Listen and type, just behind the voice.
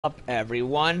Up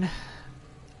everyone,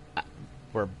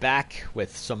 we're back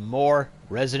with some more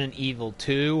Resident Evil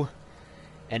 2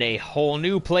 and a whole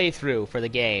new playthrough for the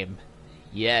game.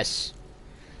 Yes.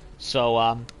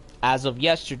 So as of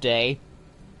yesterday,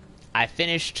 I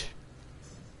finished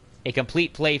a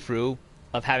complete playthrough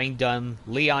of having done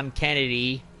Leon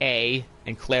Kennedy A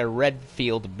and Claire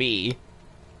Redfield B,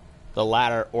 the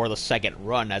latter, or the second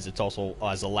run as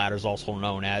the latter is also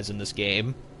known as in this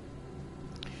game.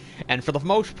 And for the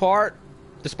most part,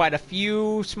 despite a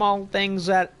few small things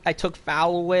that I took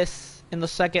foul with in the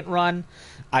second run,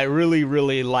 I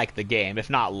really like the game, if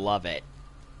not love it.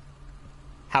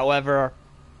 However,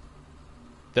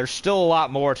 there's still a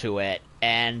lot more to it,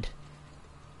 and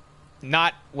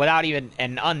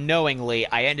unknowingly,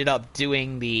 I ended up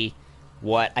doing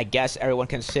what I guess everyone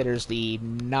considers the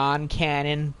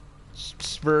non-canon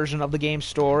version of the game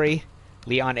story.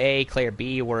 Leon A, Claire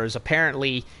B, whereas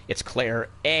apparently it's Claire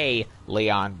A,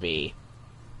 Leon B.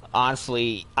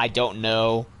 Honestly, I don't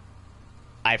know.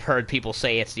 I've heard people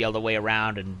say it's the other way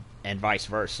around and vice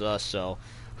versa, so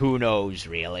who knows,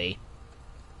 really.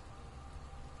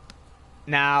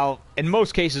 Now, in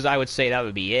most cases, I would say that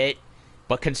would be it,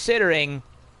 but considering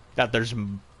that there's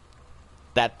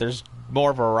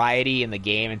more variety in the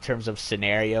game in terms of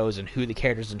scenarios and who the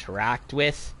characters interact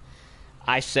with,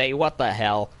 I say, what the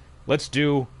hell? Let's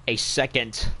do a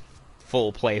second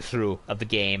full playthrough of the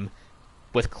game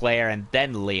with Claire and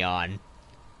then Leon.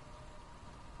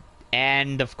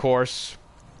 And, of course,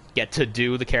 get to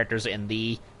do the characters in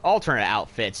the alternate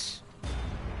outfits.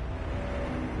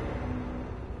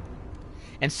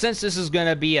 And since this is going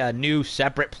to be a new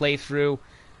separate playthrough,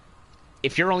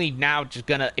 if you're only now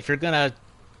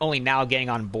getting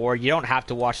on board, you don't have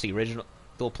to watch the original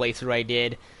playthrough I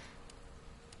did.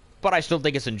 But I still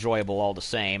think it's enjoyable all the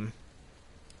same.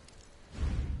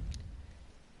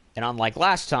 And unlike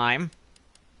last time,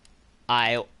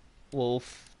 I will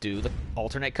do the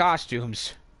alternate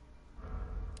costumes.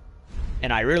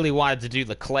 And I really wanted to do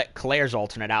the Claire's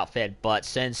alternate outfit, but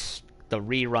since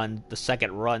the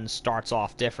second run starts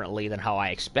off differently than how I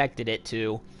expected it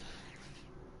to,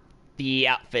 the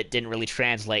outfit didn't really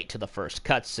translate to the first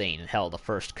cutscene. Hell, the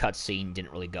first cutscene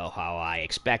didn't really go how I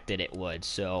expected it would,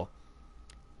 so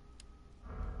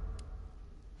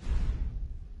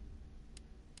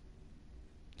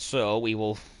we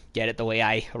will get it the way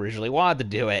I originally wanted to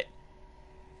do it.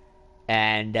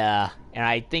 And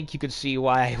I think you could see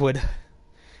why I would...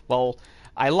 Well,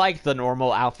 I like the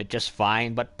normal outfit just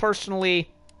fine, but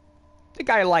personally, I think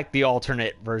I like the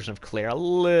alternate version of Claire a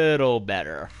little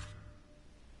better.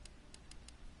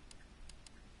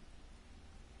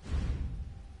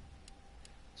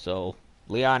 So,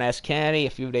 Leon S. Kennedy, a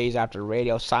few days after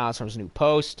radio silence from his new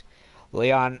post,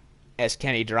 Leon S.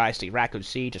 Kennedy drives to Raccoon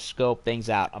City to scope things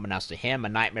out. Unbeknownst to him, a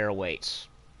nightmare awaits.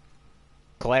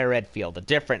 Claire Redfield. A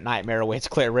different nightmare awaits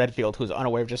Claire Redfield, who's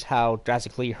unaware of just how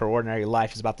drastically her ordinary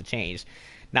life is about to change.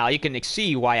 Now, you can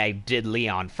see why I did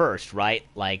Leon first, right?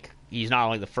 Like, he's not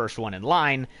only the first one in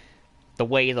line, the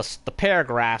way the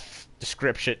paragraph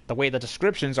description, the way the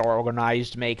descriptions are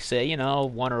organized makes it,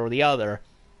 one or the other.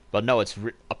 But no, it's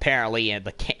apparently,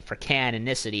 for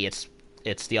canonicity,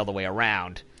 it's the other way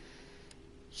around.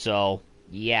 So,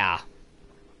 yeah.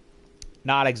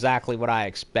 Not exactly what I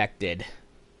expected.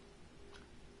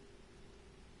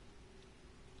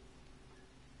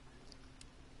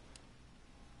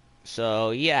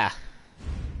 So, yeah.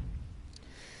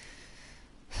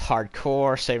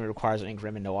 Hardcore. Saving requires an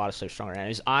Ingram and no auto-save stronger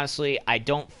enemies. Honestly, I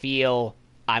don't feel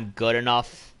I'm good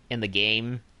enough in the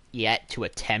game yet to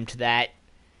attempt that.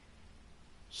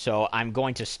 So, I'm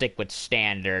going to stick with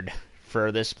standard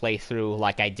for this playthrough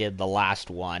like I did the last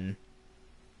one.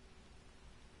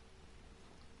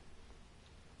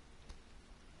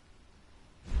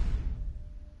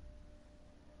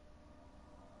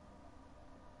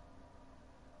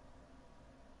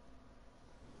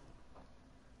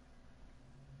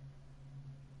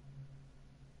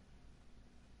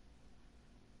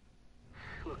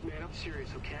 Look, man, I'm serious,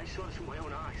 okay? I saw this with my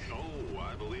own eyes. Oh,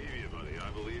 I believe you, buddy. I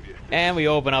believe you. And we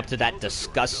open up to that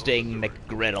disgusting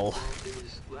McGriddle. It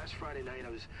was last Friday night.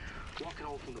 I was walking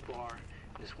home from the bar,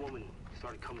 and this woman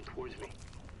started coming towards me.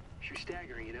 She was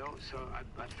staggering, so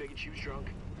I figured she was drunk.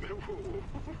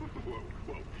 Whoa.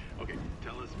 Okay,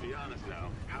 tell us, be honest now.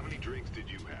 How many drinks did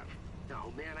you have?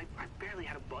 No, man, I barely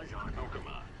had a buzz on. Oh, come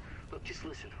on. Look, just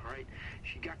listen, all right?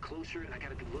 She got closer, and I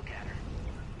got a good look at her.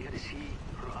 You got to see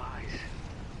her eyes,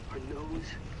 her nose,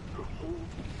 her whole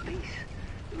face.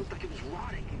 It looked like it was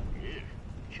rotting. Yeah.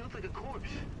 She looked like a corpse.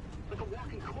 Like a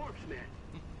walking corpse, man.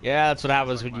 Yeah, that's what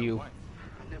happens when you...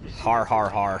 Har.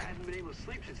 I haven't been able to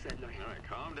sleep since that night. All right,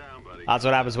 calm down, buddy. That's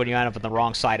what happens when you end up in the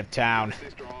wrong side of town. Stay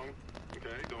strong, okay?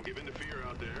 Don't give in to fear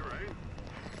out there, right?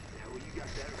 Yeah, well, you got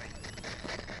that right.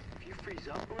 If you freeze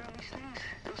up around these things,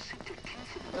 they'll sink their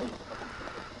teeth in you.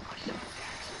 I saw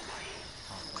attack somebody.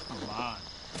 Oh, come on.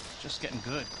 It's just getting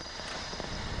good.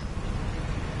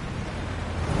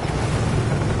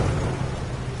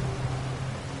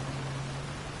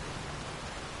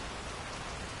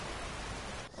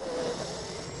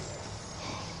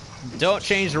 Don't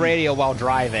change the radio while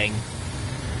driving.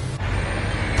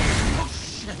 Oh,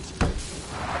 shit.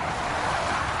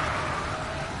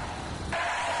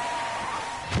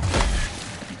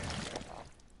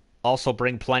 Also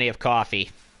bring plenty of coffee.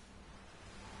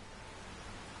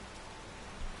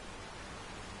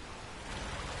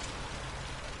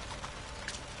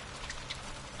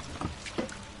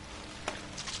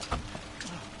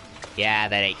 Yeah,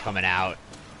 that ain't coming out.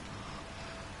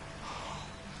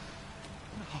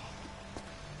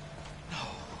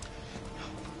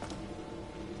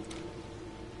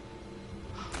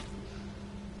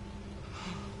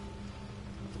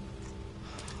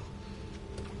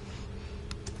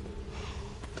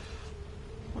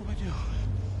 What do I do?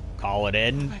 Call it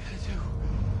in. What am I gonna do?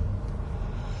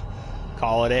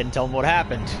 Call it in, tell them what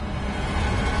happened.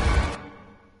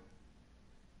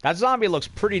 That zombie looks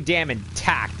pretty damn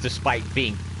intact despite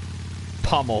being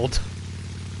pummeled.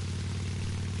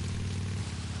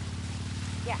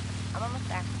 Yeah, I'm almost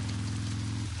there.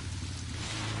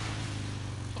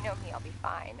 You know me, I'll be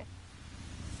fine.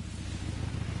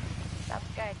 Sounds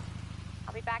good.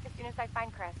 I'll be back as soon as I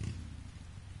find Chris.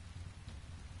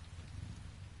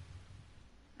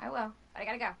 I will, but I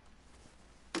gotta go.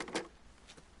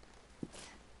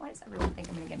 Why does everyone think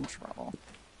I'm gonna get in trouble?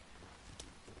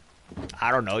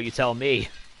 I don't know, you tell me.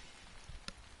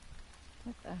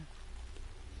 What the?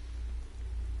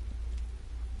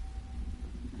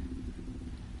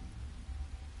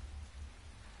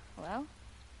 Hello?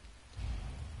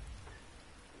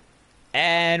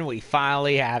 And we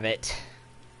finally have it.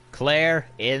 Claire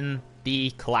in the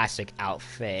classic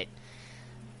outfit.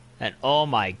 And oh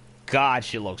my god,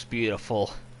 she looks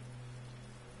beautiful.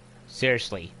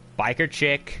 Seriously, biker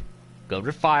chick, good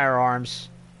with firearms,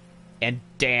 and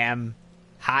damn,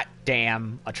 hot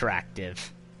damn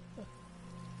attractive.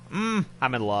 I'm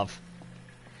in love.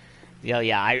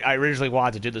 Yeah, I originally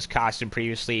wanted to do this costume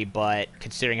previously, but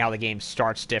considering how the game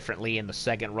starts differently in the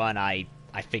second run, I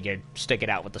figured stick it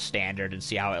out with the standard and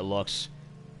see how it looks.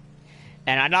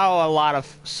 And I know a lot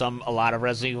of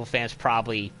Resident Evil fans,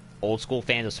 probably old school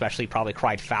fans especially, probably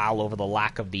cried foul over the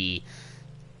lack of the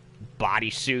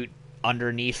bodysuit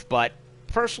underneath, but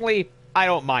personally, I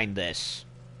don't mind this.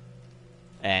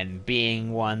 And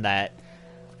being one that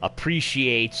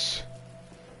appreciates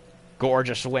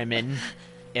gorgeous women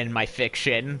in my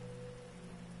fiction,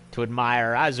 to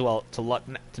admire as well, to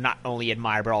not only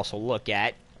admire but also look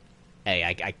at. Hey,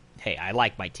 I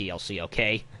like my TLC,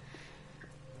 okay?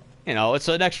 You know, it's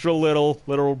an extra little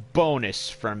bonus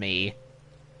for me.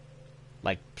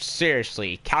 Like,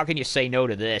 seriously, how can you say no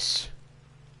to this?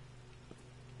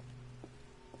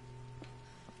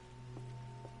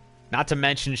 Not to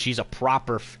mention she's a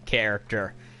proper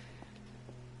character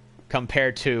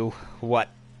compared to what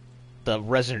the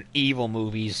Resident Evil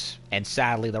movies, and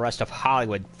sadly the rest of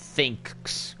Hollywood,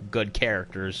 thinks good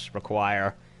characters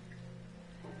require.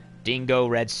 Dingo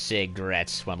Red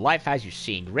cigarettes. When life has you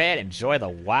seeing red, enjoy the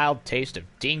wild taste of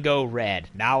Dingo Red.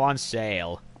 Now on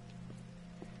sale.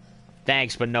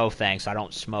 Thanks, but no thanks. I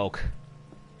don't smoke.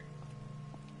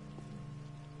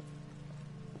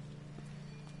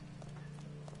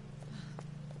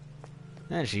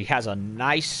 And she has a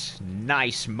nice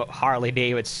Harley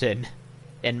Davidson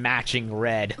in matching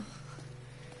red.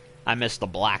 I miss the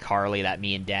black Harley that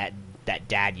me and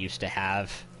Dad used to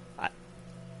have. A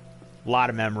lot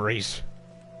of memories.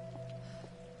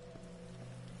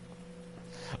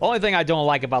 Only thing I don't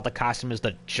like about the costume is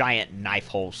the giant knife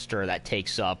holster that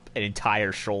takes up an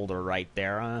entire shoulder right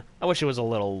there. I wish it was a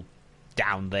little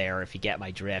down there, if you get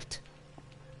my drift.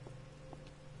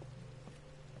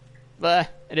 But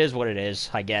it is what it is,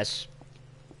 I guess.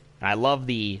 And I love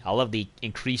the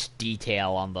increased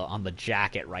detail on the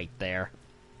jacket right there.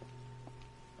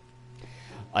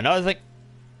 Another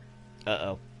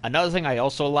thing I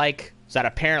also like is that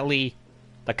apparently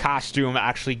the costume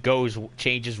actually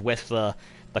changes with the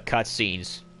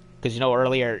cutscenes. Because, you know,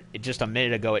 earlier, just a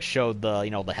minute ago, it showed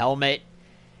the helmet,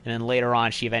 and then later on,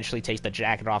 she eventually takes the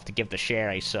jacket off to give to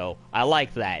Sherry. So I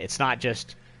like that. It's not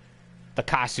just the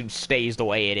costume stays the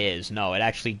way it is. No, it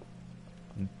actually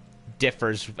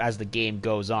differs as the game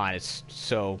goes on. It's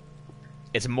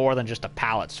more than just a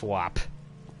palette swap.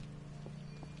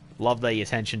 Love the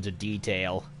attention to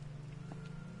detail.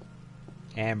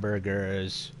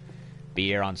 Hamburgers,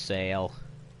 beer on sale.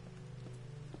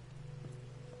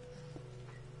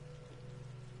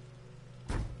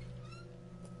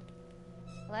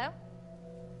 Hello?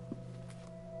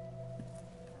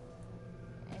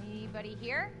 Anybody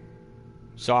here?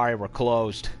 Sorry, we're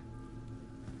closed.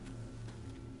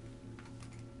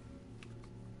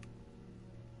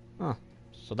 Huh.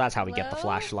 So that's how we get the Hello?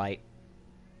 flashlight.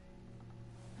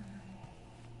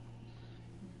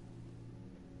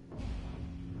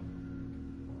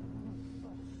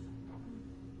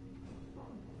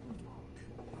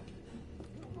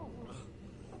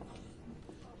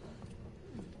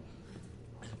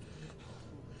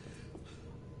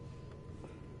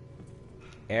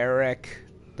 Eric,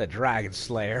 the Dragon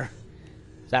Slayer.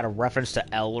 Is that a reference to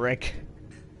Elric?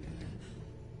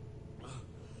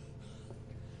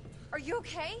 Are you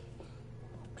okay?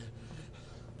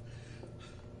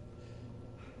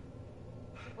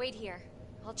 Wait here.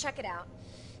 I'll check it out.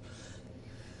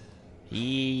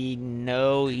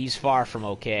 No, he's far from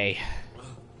okay.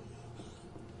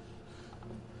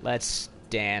 Let's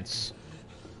dance.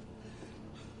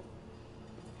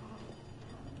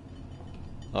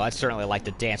 Well, I'd certainly like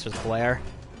to dance with Claire.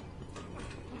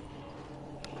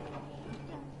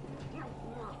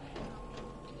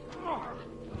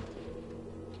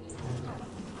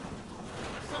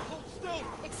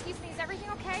 Excuse me, is everything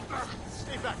okay?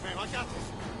 Stay back, man. I got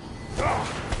this.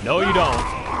 No, you don't.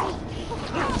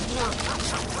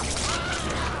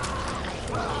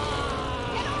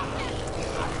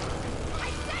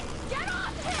 I said get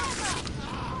off him!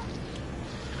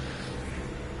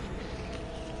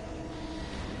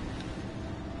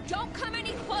 Don't come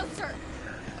any closer!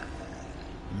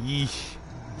 Yeesh.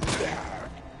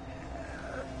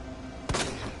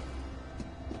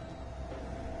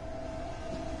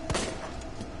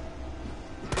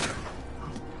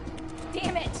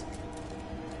 Damn it!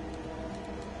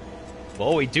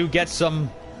 Well, we do get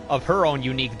some of her own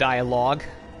unique dialogue.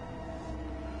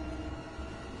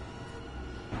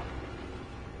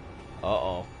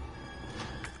 Uh-oh.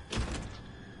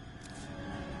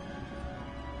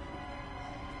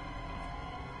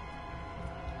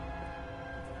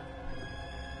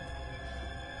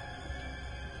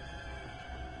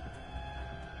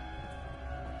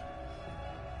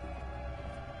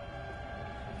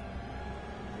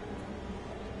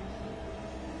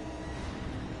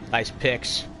 Nice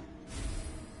picks.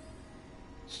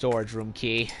 Storage room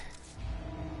key.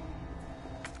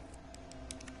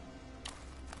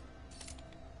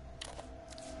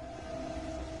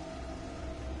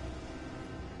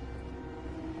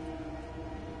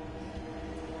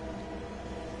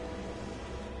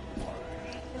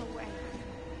 No way.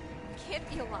 Can't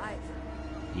be alive.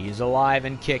 He's alive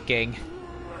and kicking.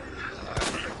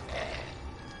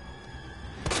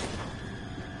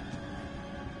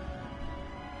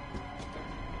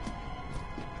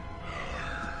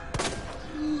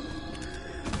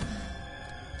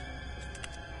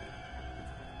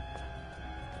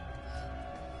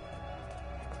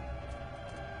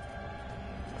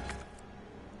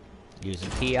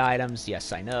 Using key items,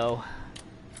 yes, I know.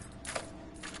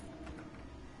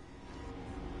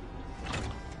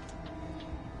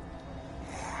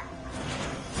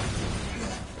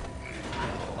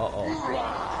 Uh-oh.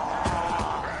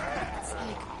 It's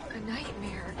like a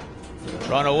nightmare.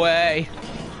 Run away!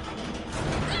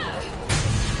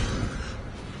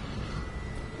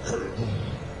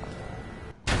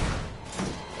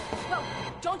 Whoa,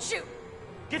 don't shoot!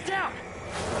 Get down!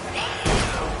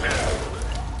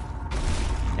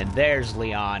 And there's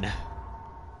Leon.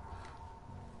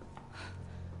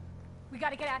 We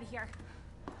gotta get out of here.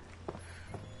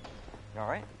 You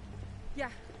alright? Yeah, I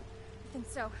think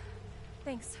so.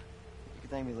 Thanks. You can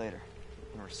thank me later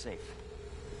when we're safe.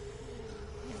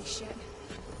 Holy shit.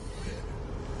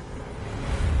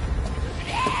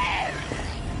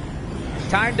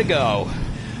 Time to go.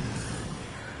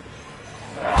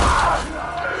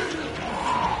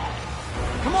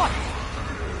 Come on!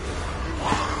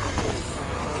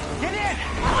 Get in!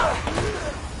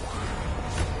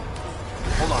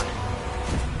 Hold on.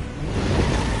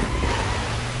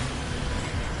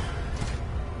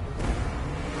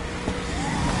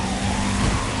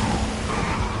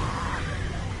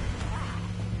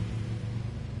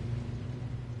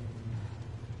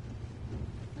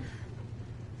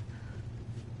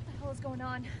 What the hell is going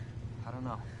on? I don't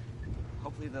know.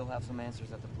 Hopefully they'll have some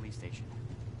answers at the police station.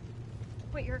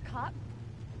 Wait, you're a cop?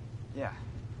 Yeah,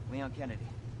 Leon Kennedy.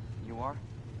 You are?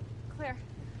 Claire.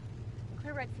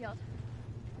 Claire Redfield.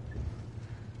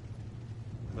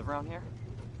 Live around here?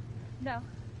 No.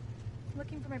 I'm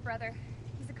looking for my brother.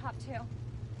 He's a cop too.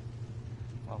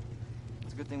 Well,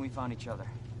 it's a good thing we found each other.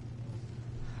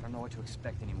 I don't know what to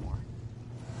expect anymore.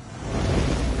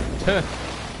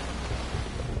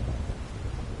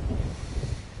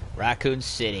 Raccoon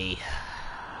City.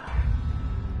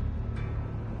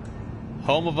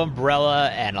 Home of Umbrella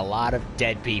and a lot of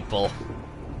dead people.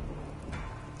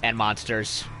 And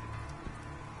monsters.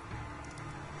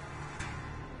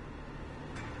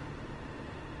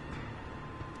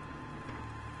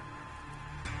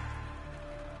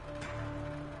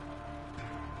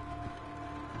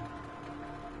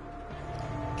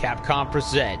 Capcom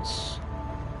presents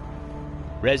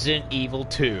Resident Evil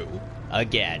 2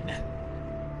 again.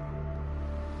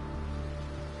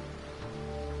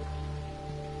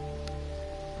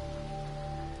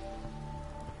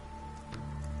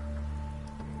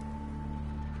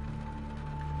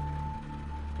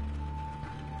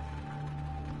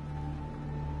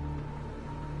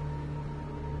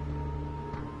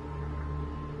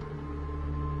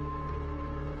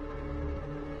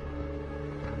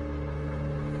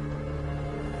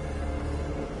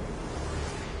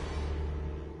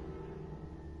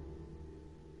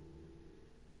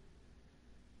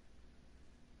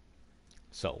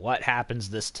 So what happens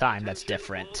this time that's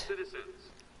different? Citizens.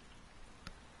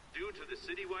 Due to the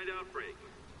citywide outbreak,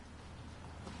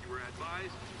 you were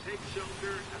advised to take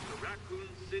shelter at the Raccoon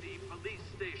City police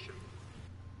station.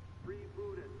 Free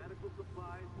food and medical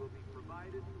supplies will be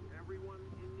provided to everyone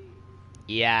in need.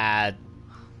 Yeah,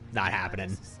 not happening.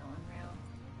 This is so unreal.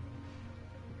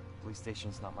 Police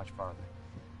station's not much farther.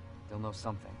 They'll know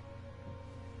something.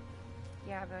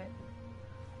 Yeah, but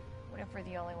what if we're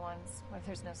the only ones? What if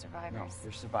there's no survivors? No,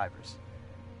 there's survivors.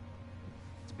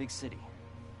 It's a big city.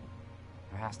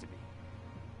 There has to be.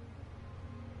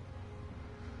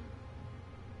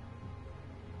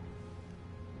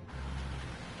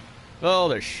 Well,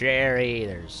 there's Sherry,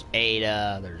 there's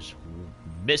Ada, there's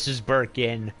Mrs.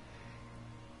 Birkin,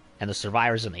 and the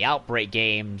survivors in the Outbreak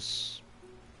games,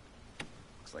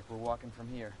 Looks like we're walking from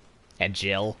here. and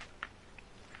Jill.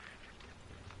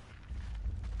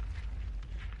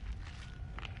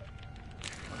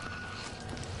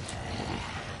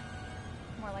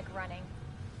 More like running.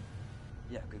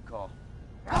 Yeah, good call.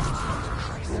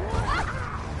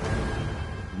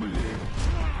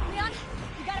 Leon,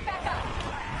 you gotta back up.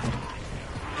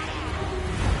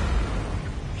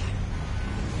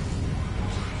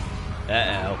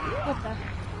 Uh-oh. What the?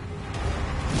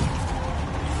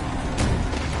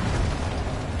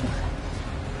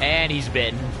 And he's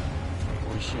bitten.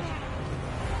 Holy shit.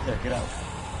 There, get out.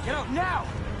 Get out now!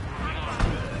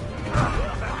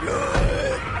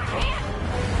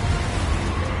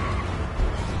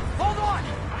 Hold on!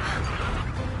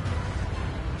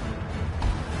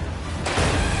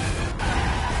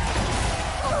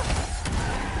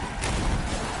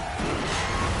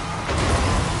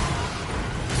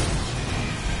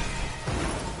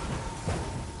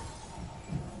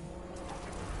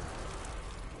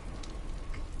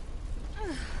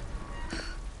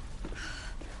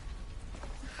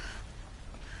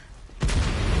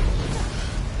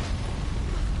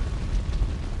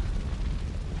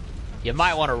 You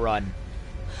might want to run.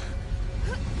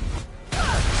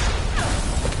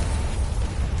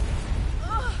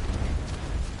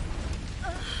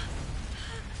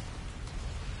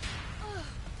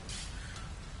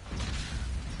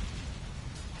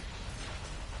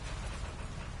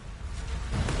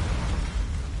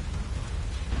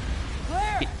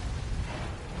 Claire!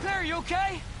 Claire, you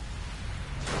okay?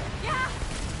 Yeah,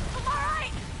 I'm all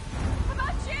right. How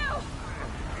about you?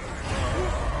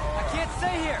 I can't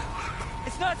stay here.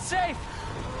 It's not safe.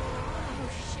 Oh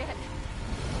shit.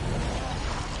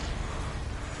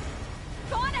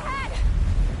 Go on ahead.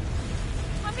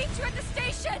 I'll meet you at the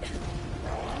station.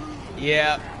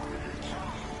 Yeah.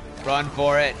 Run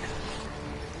for it.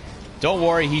 Don't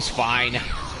worry, he's fine.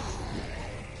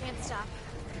 Can't stop.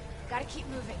 Gotta keep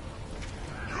moving.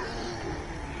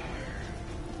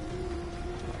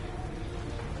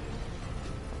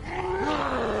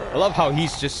 I love how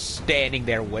he's just standing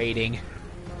there waiting.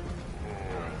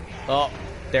 Oh,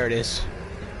 there it is.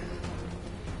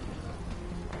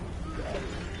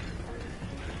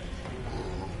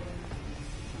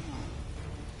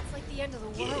 It's like the end of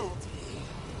the world.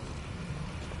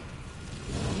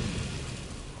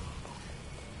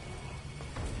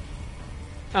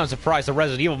 I'm surprised the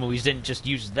Resident Evil movies didn't just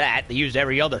use that. They used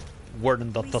every other word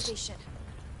in the Police station.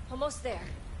 Almost there.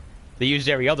 they used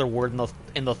every other word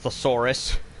in the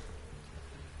thesaurus.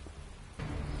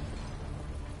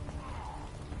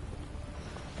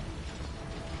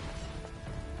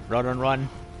 Run, run, run.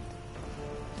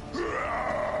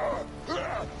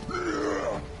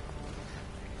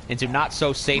 Into not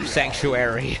so safe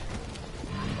sanctuary.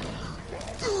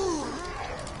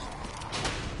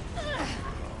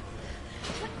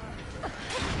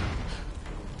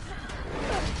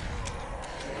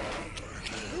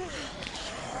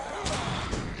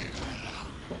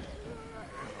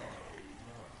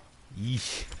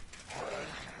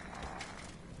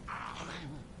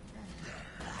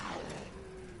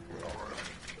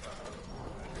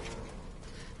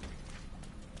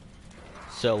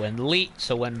 So when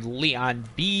Leon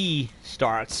B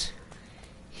starts,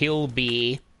 he'll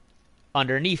be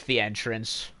underneath the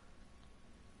entrance.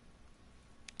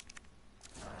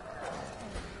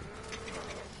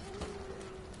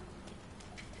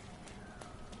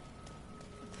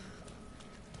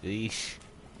 Eesh.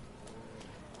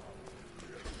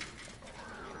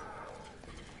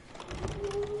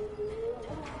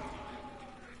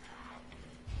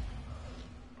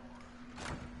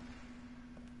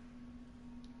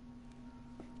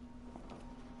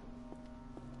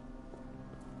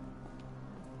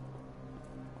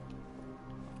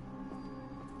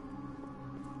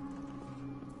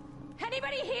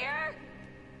 Anybody here?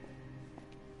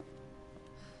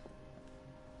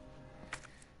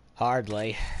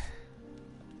 Hardly.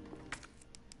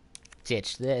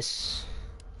 Ditch this.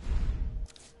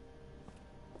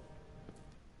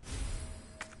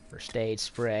 First aid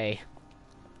spray.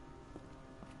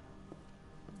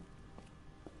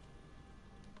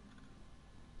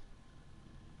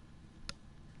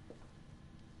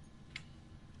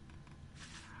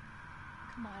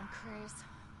 Come on, Chris.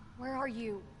 Where are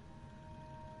you?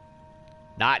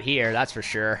 Not here, that's for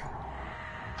sure.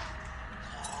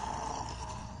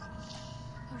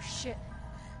 Oh shit.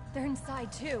 They're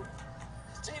inside too.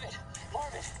 David,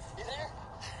 Marvin, you there?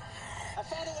 I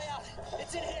found a way out.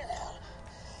 It's in here.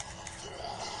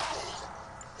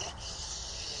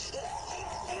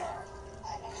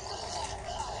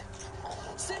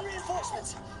 Send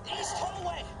reinforcements. East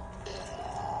hallway.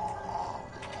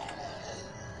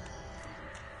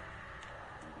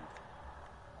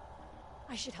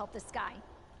 I should help this guy.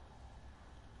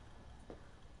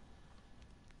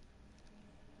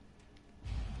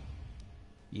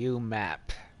 You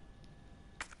map.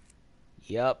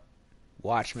 Yup.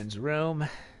 Watchman's room.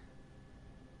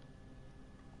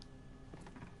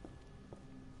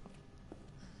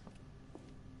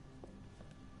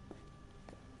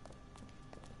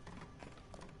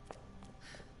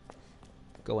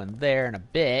 Go in there in a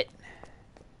bit.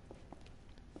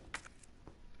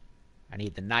 I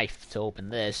need the knife to open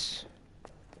this.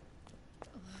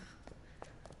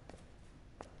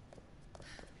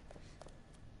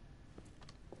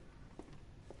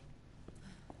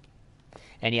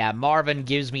 And yeah, Marvin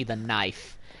gives me the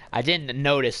knife. I didn't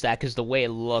notice that because the way it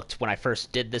looked when I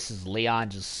first did this as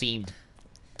Leon just seemed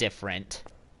different.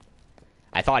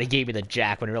 I thought he gave me the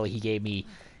jack when really he gave me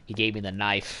the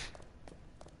knife.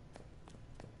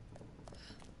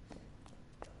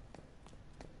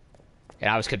 And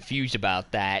I was confused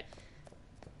about that.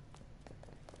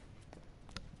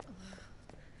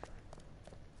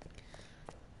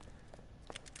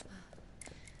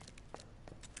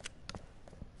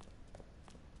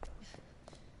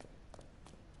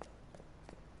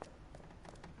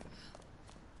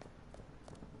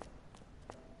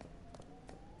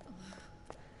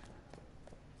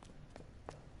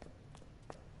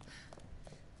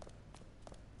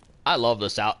 I love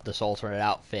this alternate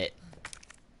outfit.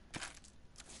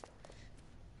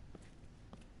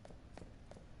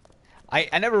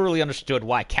 I never really understood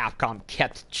why Capcom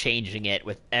kept changing it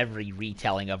with every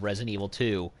retelling of Resident Evil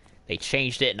 2. They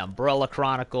changed it in Umbrella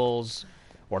Chronicles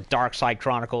or Dark Side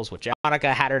Chronicles, which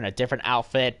Monica had her in a different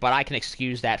outfit, but I can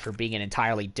excuse that for being an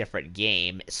entirely different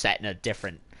game set in a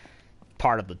different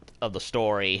part of the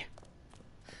story.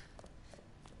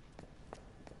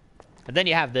 And then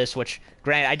you have this, which,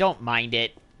 granted, I don't mind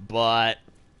it, but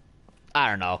I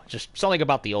don't know. Just something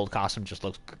about the old costume just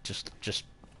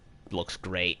looks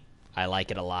great. I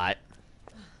like it a lot.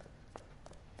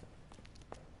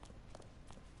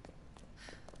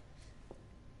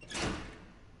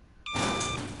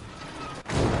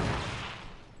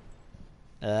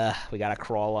 We gotta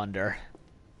crawl under.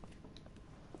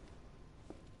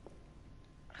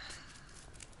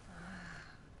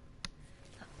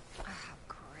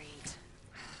 Great.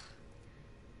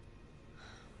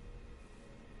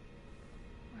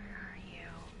 Where are you?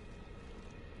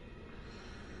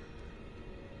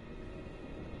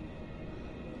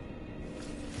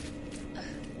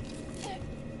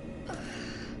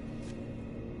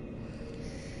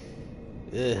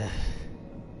 Ugh.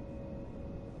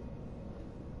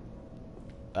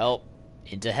 Well,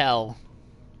 into hell.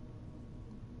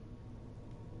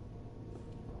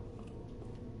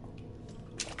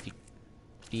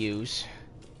 Fuse.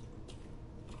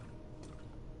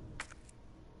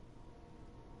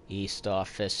 East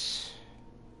office.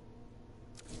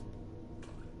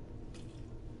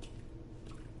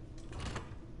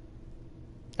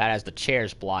 That has the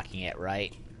chairs blocking it,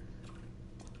 right?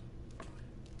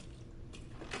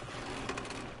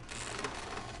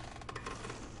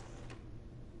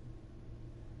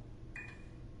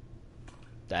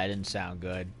 That didn't sound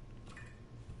good.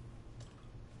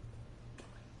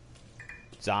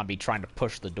 zombie trying to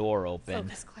push the door open.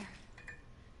 Focus, Claire.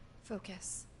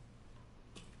 Focus.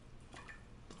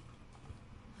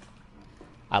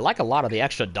 I like a lot of the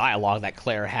extra dialogue that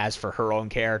Claire has for her own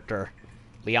character.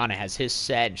 Liana has his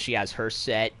set, and she has her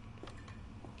set.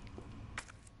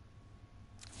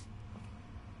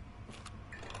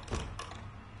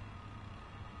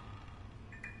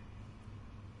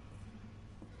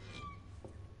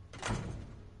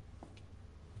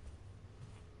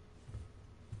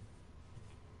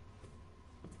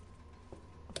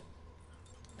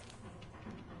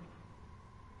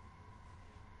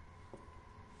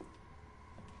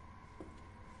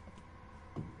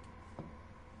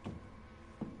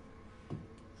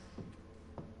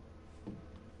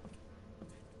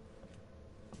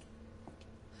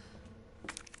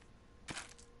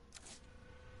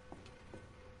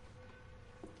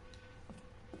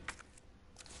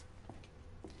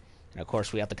 And of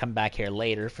course, we have to come back here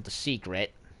later for the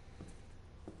secret.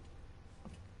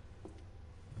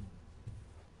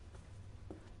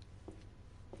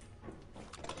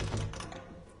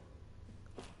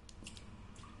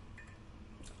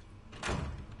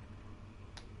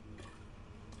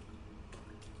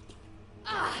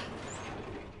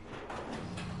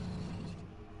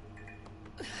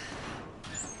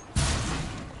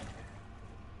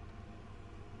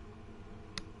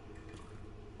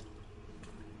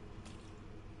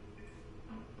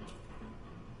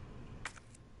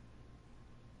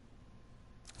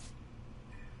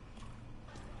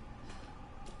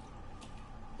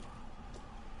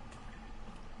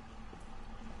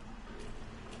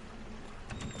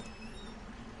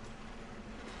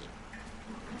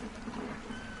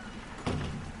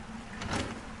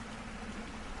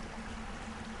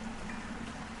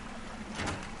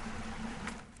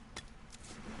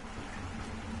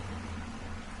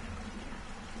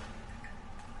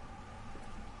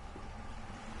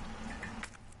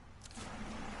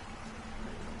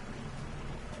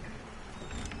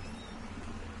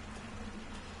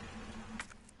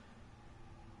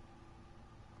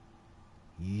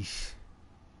 Yeesh.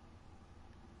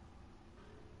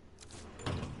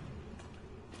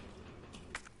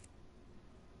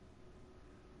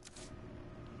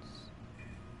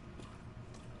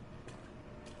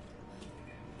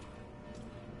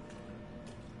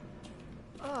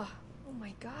 Oh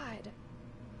my God.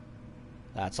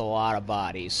 That's a lot of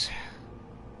bodies.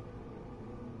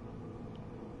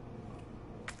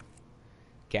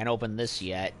 Can't open this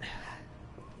yet.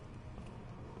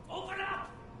 Open up!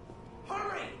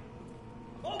 Hurry!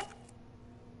 Open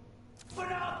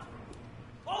up!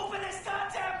 Open this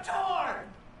goddamn door!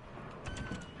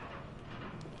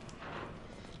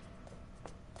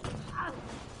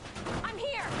 I'm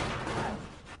here!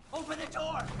 Open the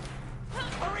door!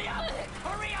 Hurry up!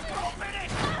 Hurry up! Open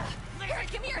it! Here,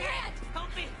 give me your hand!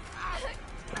 Help me!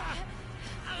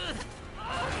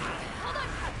 Hold on!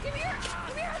 Give me your other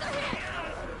hand!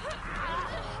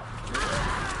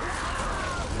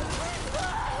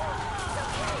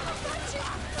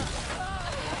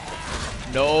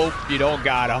 Nope, you don't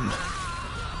got him.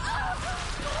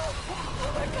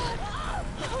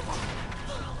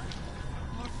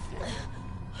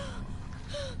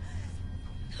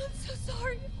 I'm so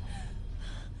sorry.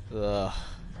 Ugh.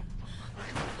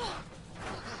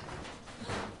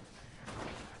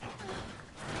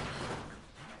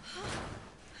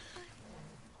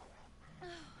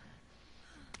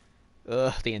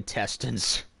 Ugh, the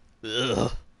intestines.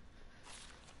 Ugh.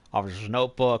 Officer's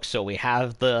notebook, so we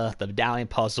have the medallion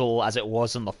puzzle as it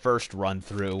was in the first run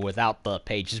through without the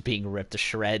pages being ripped to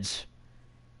shreds.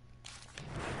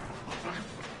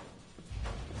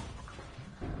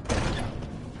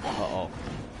 Uh-oh.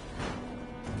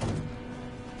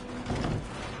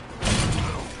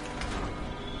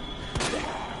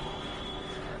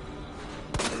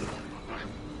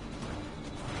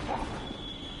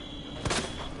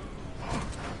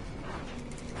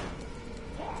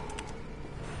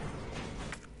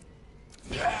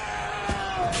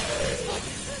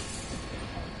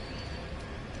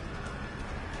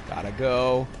 Gotta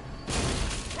go.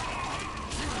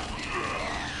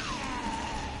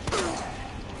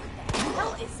 What the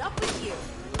hell is up with you?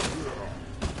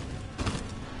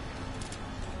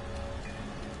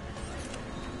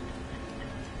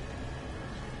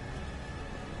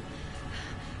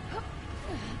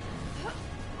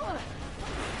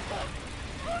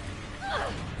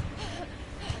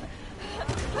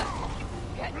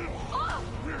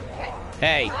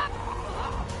 Hey,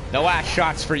 no ass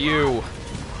shots for you.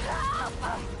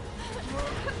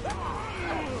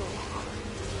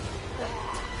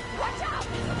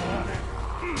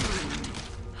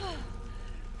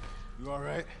 You all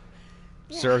right?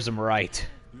 Serves him right.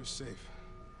 You're safe.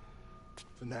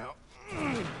 For now.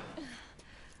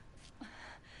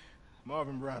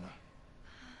 Marvin Branner.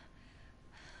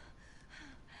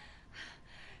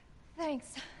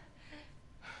 Thanks.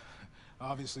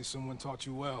 Obviously someone taught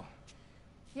you well.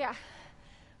 Yeah,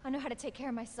 I know how to take care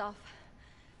of myself.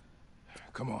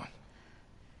 Come on.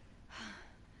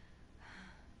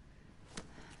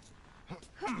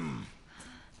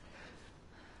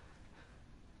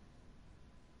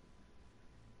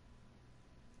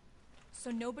 So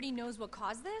nobody knows what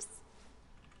caused this?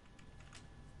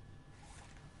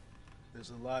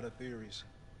 There's a lot of theories.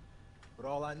 But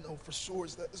all I know for sure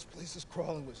is that this place is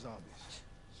crawling with zombies.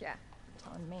 Yeah,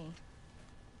 telling me.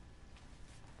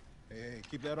 Hey,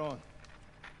 keep that on.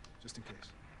 Just in case.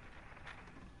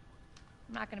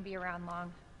 I'm not gonna be around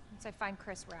long. Once I find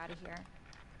Chris, we're out of here.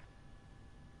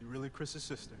 You really Chris's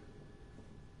sister?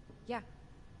 Yeah.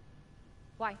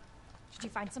 Why? Did you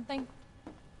find something?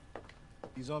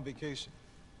 He's on vacation.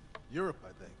 Europe,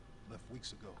 I think. Left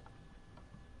weeks ago.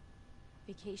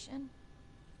 Vacation?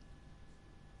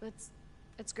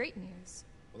 It's great news.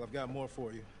 Well, I've got more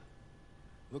for you.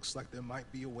 Looks like there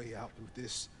might be a way out through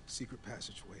this secret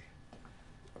passageway.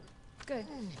 Good.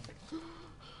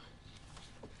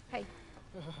 Hey.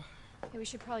 Hey, we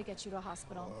should probably get you to a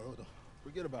hospital. Oh,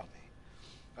 forget about me.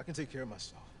 I can take care of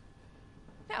myself.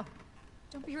 No.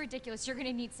 Don't be ridiculous. You're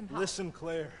gonna need some help. Listen,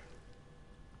 Claire.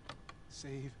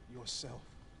 Save yourself.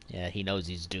 Yeah, he knows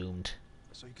he's doomed.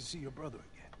 So you can see your brother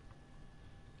again.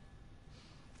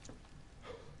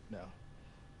 Now,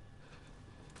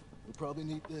 we'll probably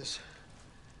need this.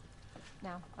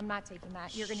 No, I'm not taking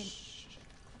that. You're gonna...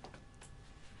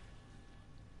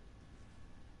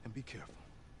 And be careful.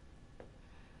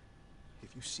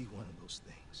 If you see one of those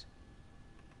things,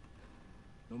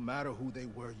 no matter who they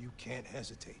were, you can't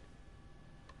hesitate.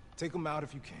 Take them out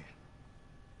if you can.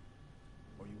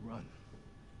 Or you run.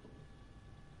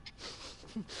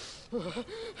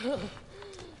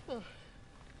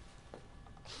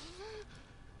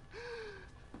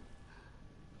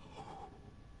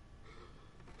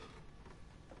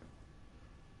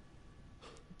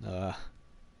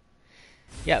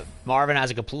 Yeah, Marvin has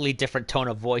a completely different tone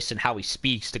of voice and how he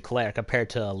speaks to Claire compared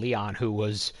to Leon,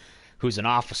 who's an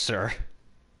officer.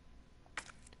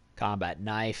 Combat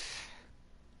knife.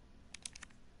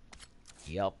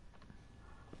 Yep.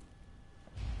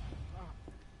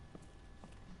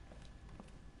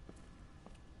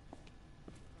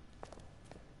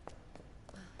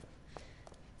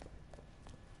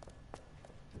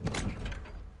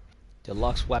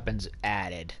 Deluxe weapons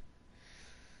added.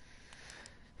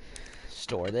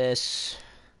 Store this.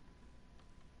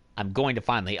 I'm going to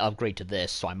finally upgrade to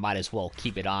this, so I might as well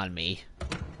keep it on me.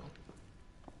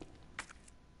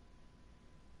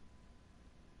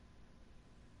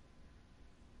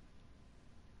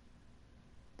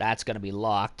 That's going to be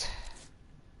locked.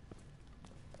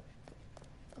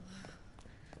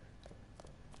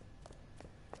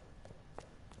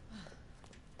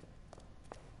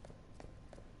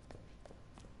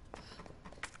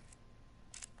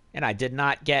 And I did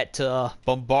not get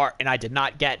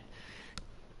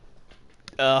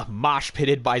mosh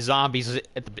pitted by zombies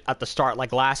at the start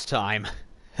like last time.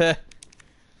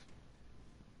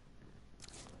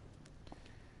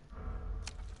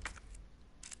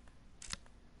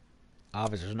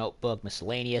 Officer's notebook,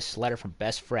 miscellaneous, letter from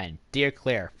best friend. Dear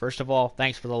Claire, first of all,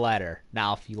 thanks for the letter.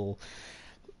 Now, if you'll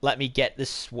let me get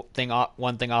this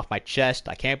one thing off my chest,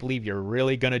 I can't believe you're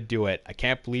really gonna do it. I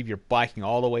can't believe you're biking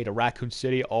all the way to Raccoon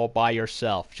City all by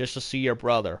yourself, just to see your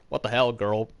brother. What the hell,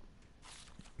 girl?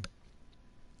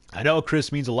 I know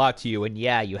Chris means a lot to you, and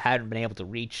yeah, you haven't been able to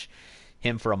reach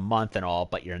him for a month and all,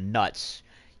 but you're nuts.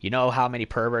 You know how many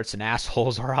perverts and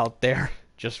assholes are out there,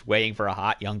 just waiting for a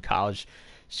hot young college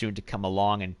student to come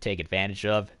along and take advantage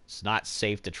of? It's not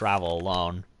safe to travel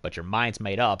alone, but your mind's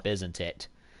made up, isn't it?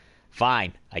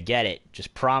 Fine, I get it.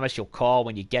 Just promise you'll call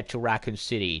when you get to Raccoon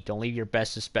City. Don't leave your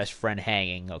bestest best friend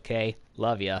hanging, okay?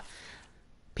 Love ya.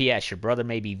 P.S. Your brother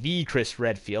may be the Chris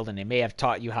Redfield, and they may have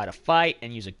taught you how to fight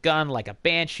and use a gun like a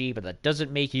banshee, but that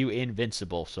doesn't make you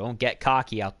invincible, so don't get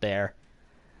cocky out there.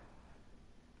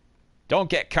 Don't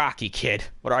get cocky, kid.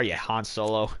 What are you, Han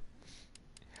Solo?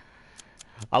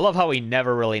 I love how we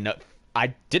never really know...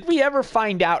 Did we ever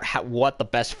find out what the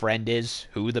best friend is?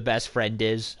 Who the best friend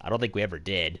is? I don't think we ever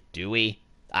did. Do we?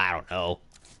 I don't know.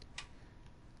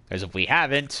 Because if we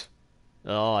haven't...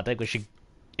 Oh, I think we should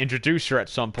introduce her at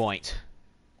some point.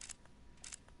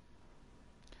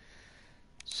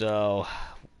 So,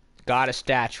 goddess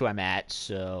statue I'm at.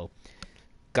 So,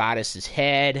 goddess's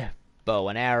head, bow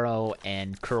and arrow,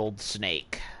 and curled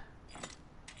snake.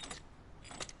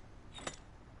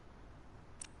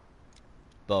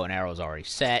 Bow and arrow's already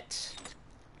set.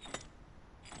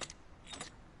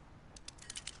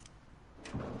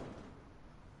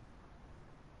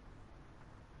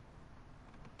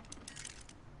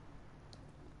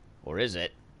 is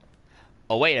it?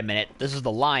 Oh, wait a minute. This is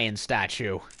the lion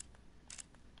statue.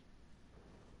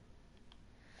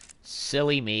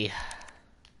 Silly me.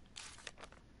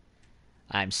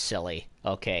 I'm silly.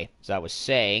 Okay, so I was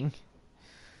saying...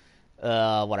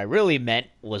 what I really meant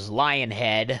was lion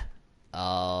head,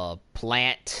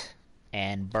 plant,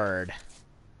 and bird.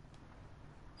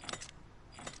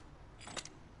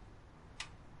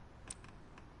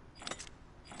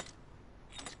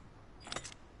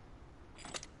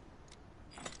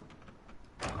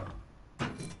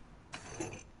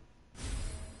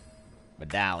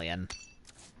 Medallion.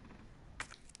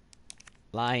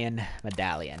 Lion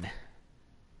medallion.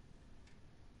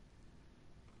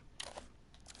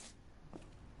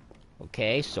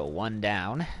 Okay, so one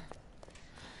down.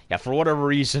 Yeah, for whatever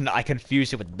reason, I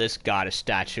confused it with this goddess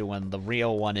statue when the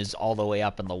real one is all the way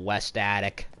up in the west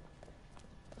attic.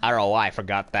 I don't know why I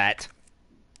forgot that.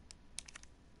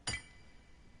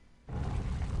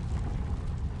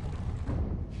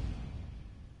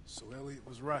 So Elliot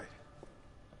was right.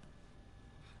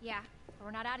 Yeah, but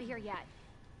we're not out of here yet.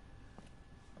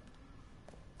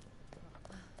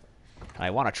 I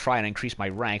want to try and increase my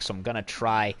rank, so I'm gonna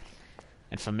try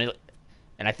and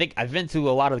And I think I've been through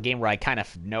a lot of the game where I kind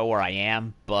of know where I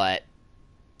am, but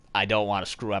I don't want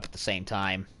to screw up at the same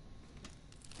time.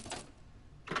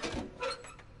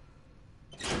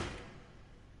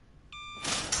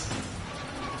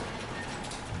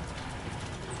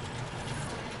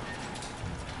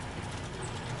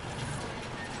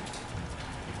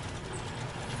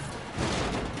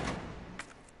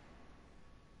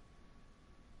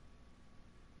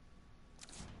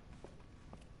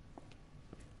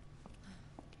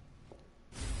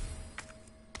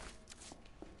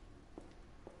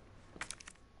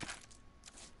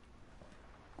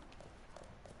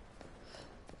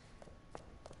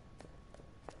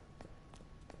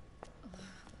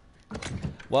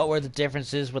 What were the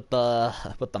differences with the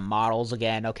models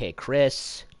again? Okay,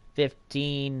 Chris,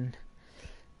 15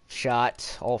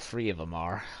 shot. All three of them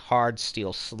are hard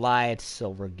steel slide,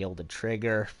 silver gilded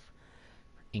trigger,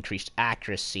 increased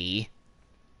accuracy,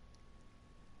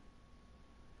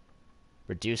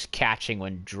 reduced catching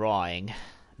when drawing.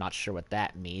 Not sure what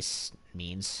that means.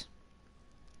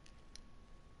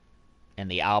 And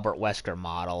the Albert Wesker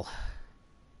model.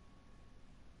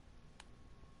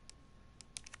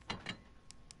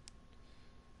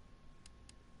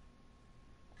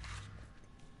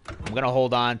 I'm gonna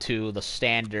hold on to the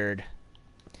standard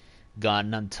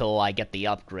gun until I get the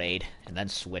upgrade, and then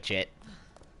switch it.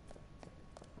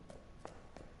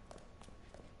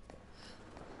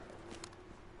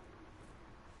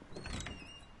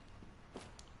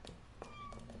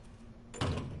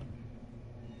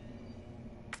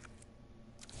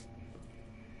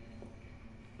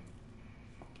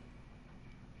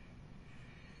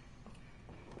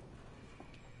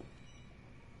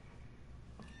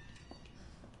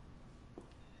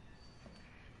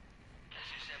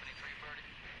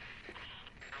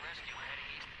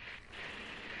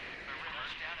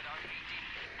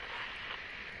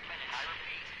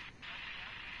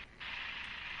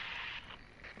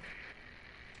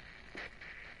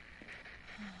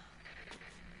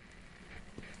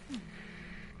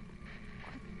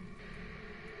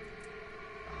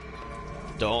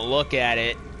 Don't look at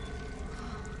it.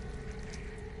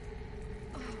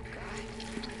 Oh, God.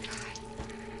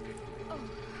 Oh.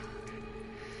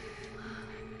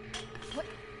 What?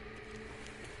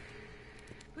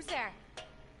 Who's there?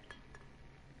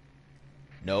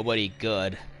 Nobody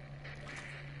good.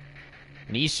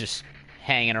 And he's just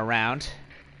hanging around.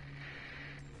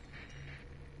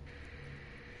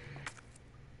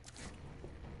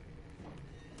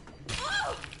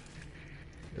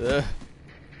 Ugh.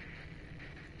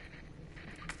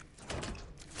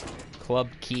 Club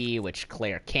key, which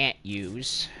Claire can't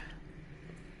use.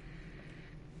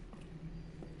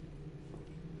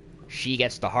 She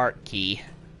gets the heart key.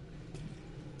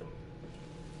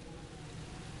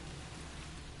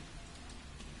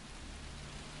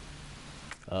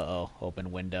 Uh-oh, open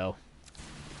window.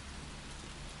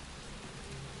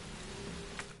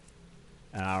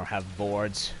 And I don't have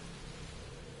boards.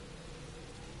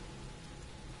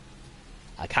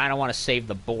 I kind of want to save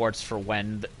the boards for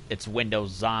when it's Windows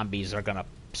zombies are gonna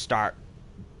start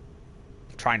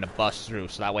trying to bust through,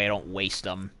 so that way I don't waste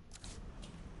them.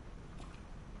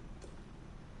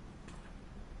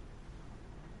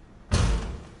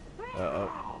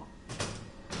 Uh-oh.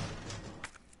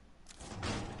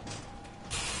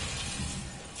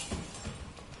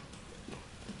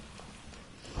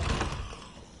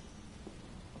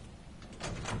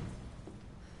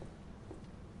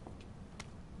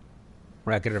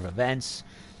 Record of events.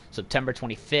 September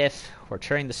 25th, we're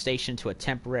turning the station to a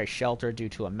temporary shelter due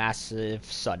to a massive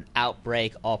sudden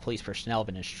outbreak. All police personnel have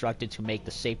been instructed to make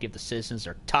the safety of the citizens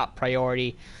their top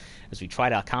priority as we try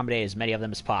to accommodate as many of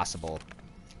them as possible.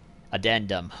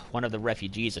 Addendum. One of the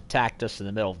refugees attacked us in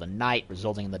the middle of the night,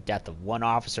 resulting in the death of one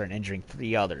officer and injuring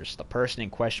 3 others. The person in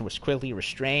question was quickly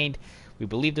restrained. We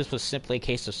believe this was simply a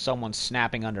case of someone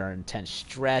snapping under intense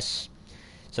stress.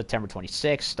 September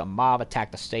 26th, a mob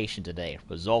attacked the station today,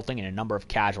 resulting in a number of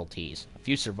casualties. A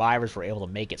few survivors were able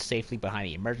to make it safely behind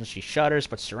the emergency shutters,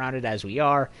 but surrounded as we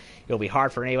are, it will be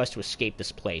hard for any of us to escape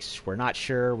this place. We're not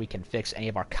sure we can fix any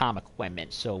of our comm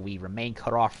equipment, so we remain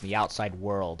cut off from the outside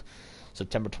world.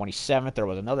 September 27th, there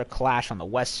was another clash on the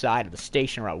west side of the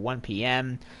station around 1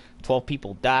 p.m. 12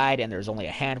 people died, and there's only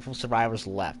a handful of survivors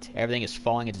left. Everything is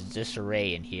falling into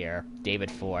disarray in here.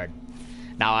 David Ford.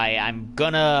 Now, I'm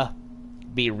gonna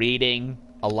be reading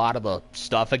a lot of the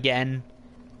stuff again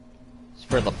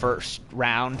for the first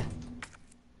round.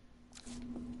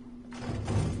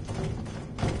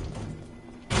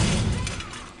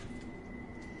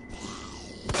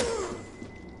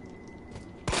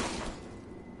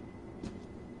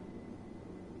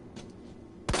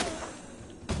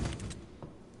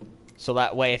 So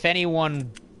that way, if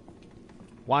anyone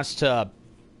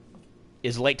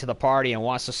is late to the party and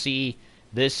wants to see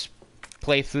this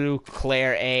playthrough,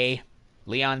 Claire A,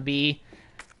 Leon B,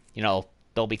 you know,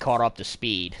 they'll be caught up to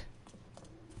speed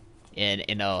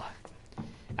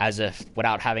as if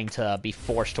without having to be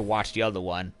forced to watch the other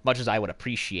one, much as I would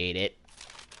appreciate it.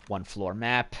 1 floor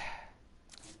map.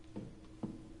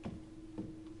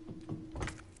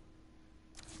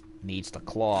 Needs the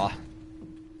claw.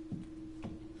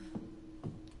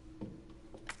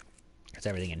 There's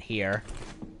everything in here.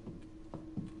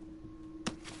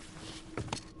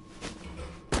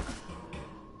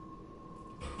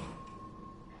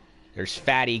 There's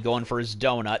Fatty going for his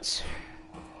donuts.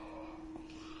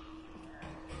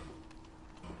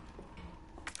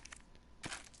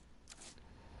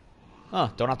 Huh,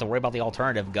 don't have to worry about the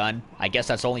alternative gun. I guess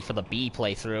that's only for the B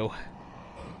playthrough.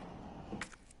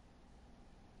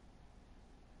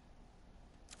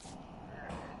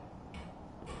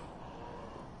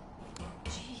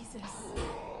 Jesus.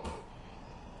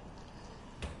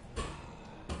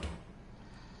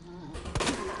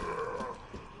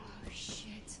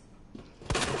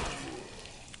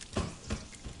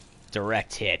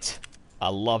 Direct hit. I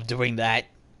love doing that.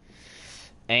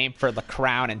 Aim for the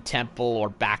crown and temple or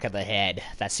back of the head.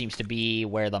 That seems to be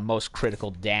where the most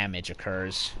critical damage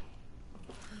occurs.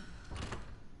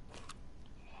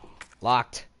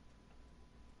 Locked.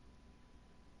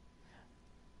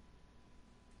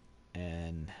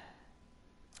 And...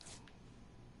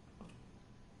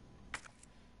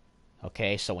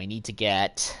 okay, so we need to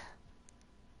get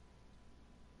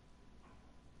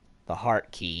the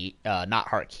heart key, not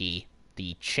heart key,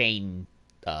 the chain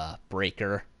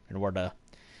breaker in order to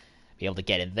be able to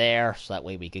get in there, so that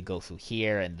way we could go through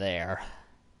here and there.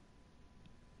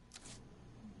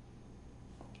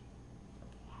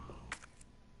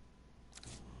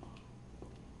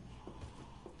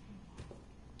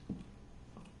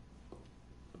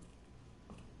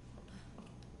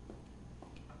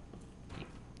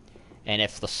 And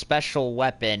if the special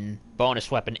weapon, bonus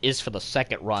weapon, is for the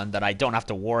second run, then I don't have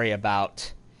to worry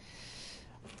about...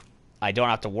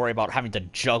 having to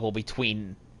juggle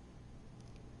between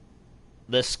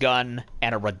this gun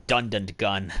and a redundant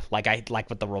gun, like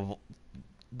with the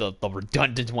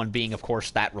redundant one being, of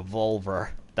course, that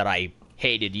revolver that I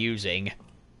hated using.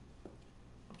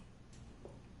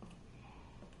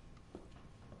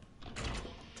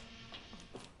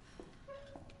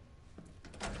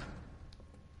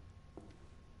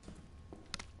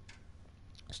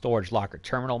 Storage locker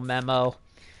terminal memo.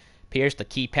 Appears the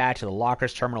keypad to the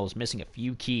locker's terminal is missing a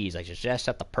few keys. I suggest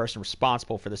that the person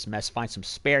responsible for this mess find some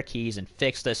spare keys and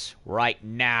fix this right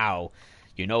now.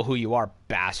 You know who you are,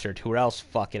 bastard. Who else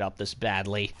fuck it up this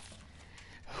badly?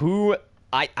 Who...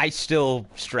 I still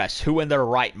stress, who in their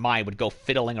right mind would go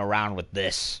fiddling around with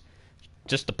this?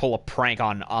 Just to pull a prank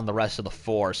on the rest of the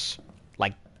force.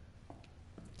 Like,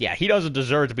 yeah, he doesn't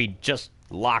deserve to be just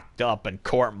locked up and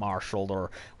court-martialed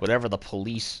or whatever the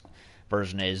police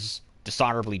version is.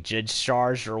 Dishonorably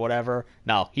discharged or whatever.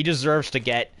 No, he deserves to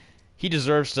get... He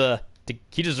deserves a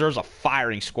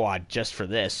firing squad just for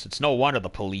this. It's no wonder the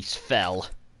police fell.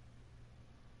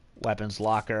 Weapons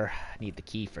locker. Need the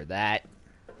key for that.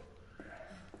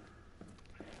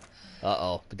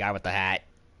 Uh-oh, the guy with the hat.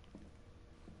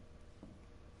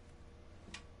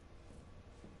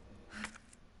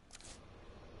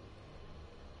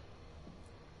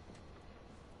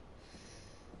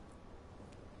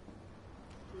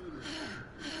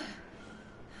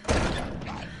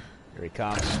 Here he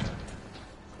comes.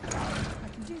 I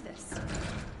can do this.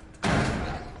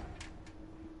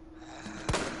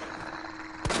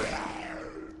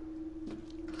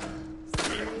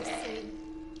 Seriously?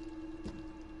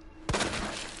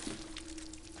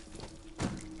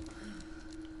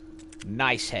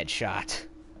 Nice headshot.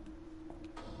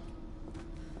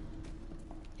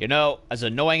 You know, as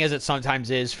annoying as it sometimes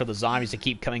is for the zombies to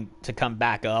keep come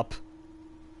back up,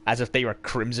 as if they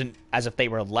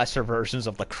were lesser versions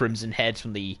of the Crimson Heads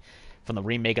from the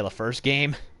remake of the first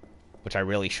game, which I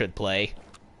really should play.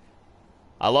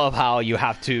 I love how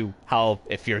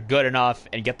if you're good enough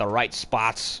and get the right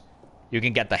spots, you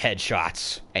can get the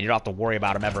headshots, and you don't have to worry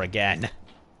about them ever again.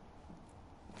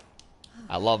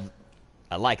 I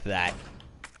like that.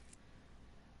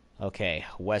 Okay,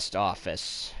 West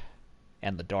Office.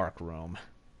 And the dark room.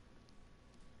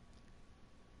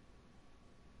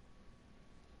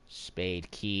 Spade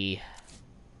key.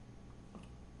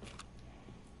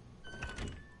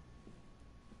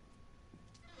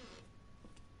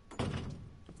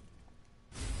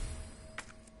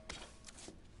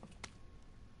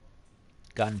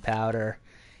 Gunpowder.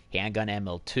 Handgun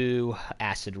ammo 2.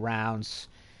 Acid rounds.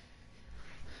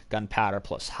 Gunpowder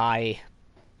plus high.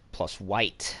 Plus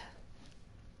white.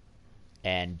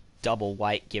 And double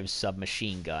white gives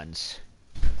submachine guns.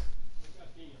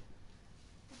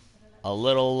 A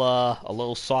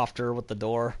little softer with the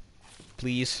door,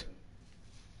 please.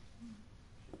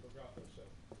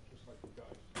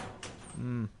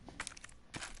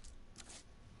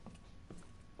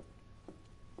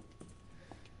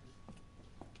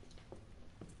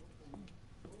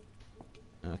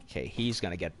 Okay, he's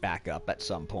gonna get back up at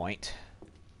some point.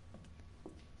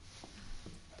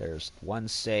 There's one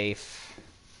safe.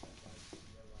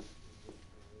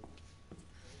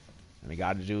 And we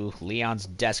gotta do Leon's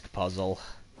desk puzzle.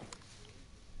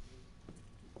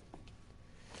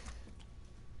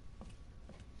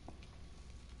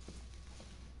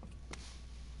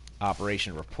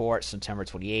 Operation report, September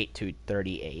 28,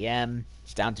 2:30 a.m.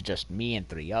 It's down to just me and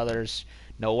 3 others.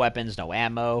 No weapons, no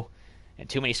ammo. And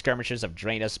too many skirmishes have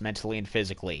drained us mentally and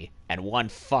physically. And one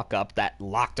fuck-up that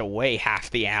locked away half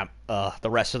the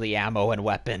rest of the ammo and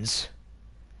weapons.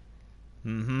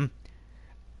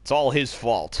 It's all his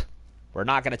fault. We're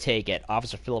not going to take it.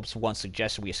 Officer Phillips once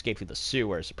suggested we escape through the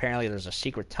sewers. Apparently there's a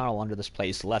secret tunnel under this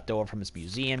place left over from his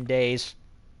museum days.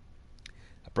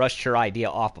 I brushed your idea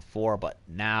off before, but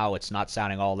now it's not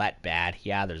sounding all that bad.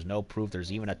 Yeah, there's no proof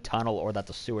there's even a tunnel or that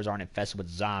the sewers aren't infested with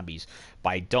zombies.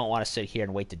 But I don't want to sit here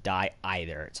and wait to die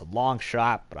either. It's a long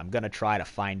shot, but I'm going to try to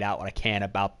find out what I can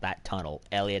about that tunnel.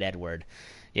 Elliot Edward.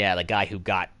 Yeah, the guy who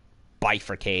got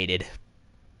bifurcated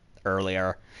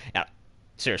earlier. Now,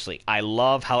 seriously, I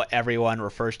love how everyone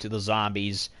refers to the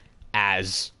zombies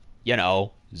as,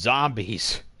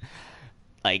 zombies.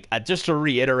 Like, just to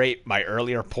reiterate my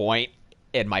earlier point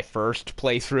in my first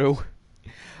playthrough,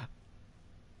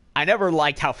 I never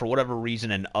liked how, for whatever reason,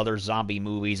 in other zombie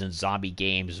movies and zombie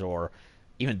games or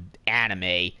even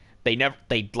anime, they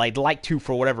like to,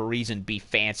 for whatever reason, be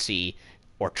fancy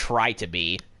or try to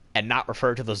be and not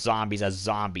refer to the zombies as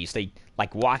zombies. They,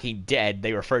 like Walking Dead,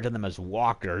 they refer to them as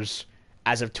walkers,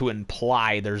 as if to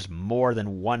imply there's more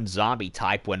than one zombie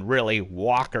type, when really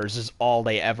walkers is all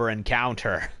they ever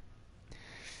encounter.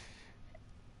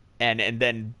 And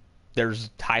then there's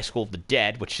High School of the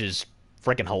Dead, which is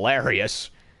freaking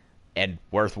hilarious and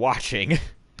worth watching,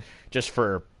 just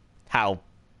for how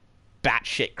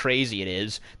batshit crazy it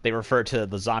is. They refer to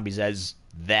the zombies as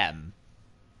them.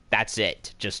 That's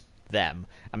it, just them.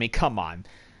 I mean, come on.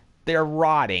 They're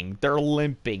rotting, they're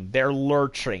limping, they're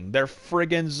lurching, they're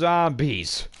friggin'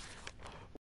 zombies.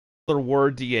 What other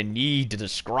word do you need to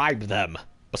describe them,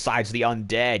 besides the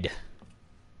undead?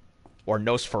 Or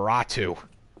Nosferatu?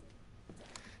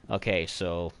 Okay,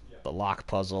 so, the lock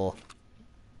puzzle.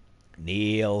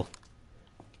 Neil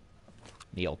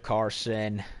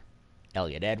Carson,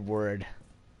 Elliot Edward,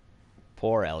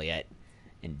 poor Elliot,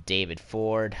 and David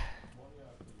Ford.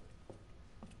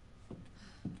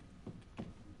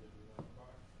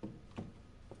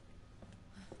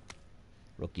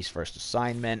 Rookie's first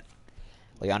assignment.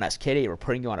 Leon S. Kitty, we're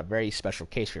putting you on a very special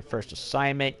case for your first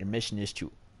assignment. Your mission is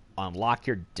to unlock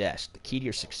your desk. The key to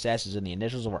your success is in the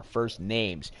initials of our first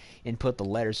names. Input the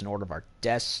letters in order of our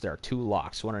desks. There are 2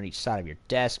 locks, one on each side of your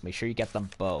desk. Make sure you get them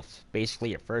both.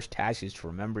 Basically, your first task is to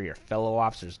remember your fellow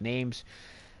officers' names,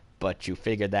 but you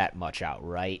figured that much out,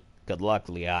 right? Good luck,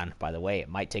 Leon. By the way, it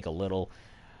might take a little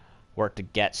work to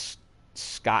get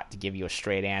Scott to give you a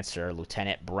straight answer.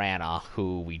 Lieutenant Branagh,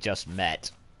 who we just met,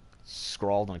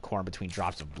 scrawled in the corner between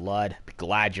drops of blood. Be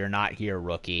glad you're not here,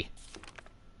 rookie.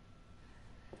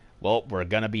 Well, we're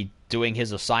gonna be doing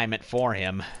his assignment for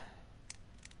him.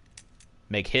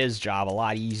 Make his job a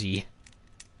lot easy.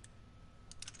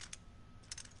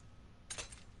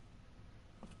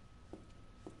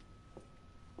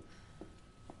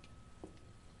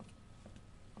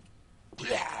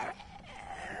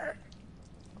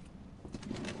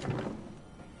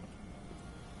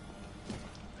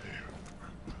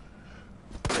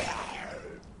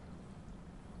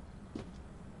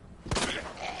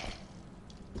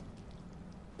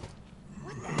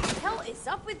 What's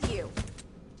up with you?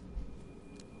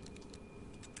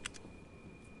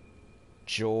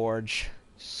 George,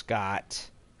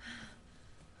 Scott,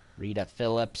 Rita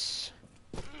Phillips,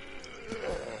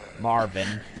 Marvin,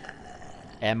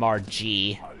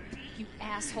 MRG. You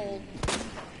asshole.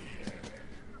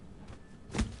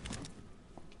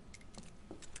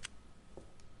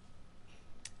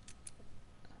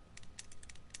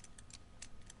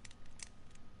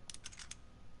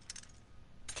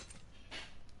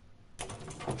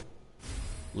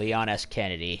 Leon S.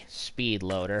 Kennedy, speed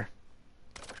loader.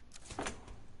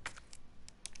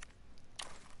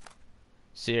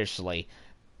 Seriously,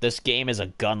 this game is a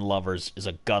gun lover's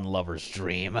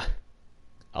dream.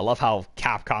 I love how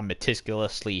Capcom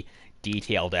meticulously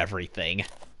detailed everything.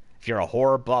 If you're a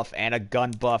horror buff and a gun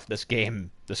buff, this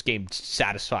game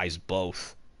satisfies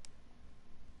both.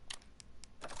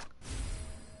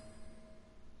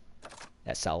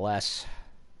 SLS.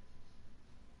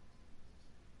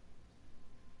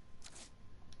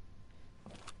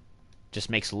 Just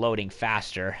makes loading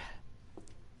faster.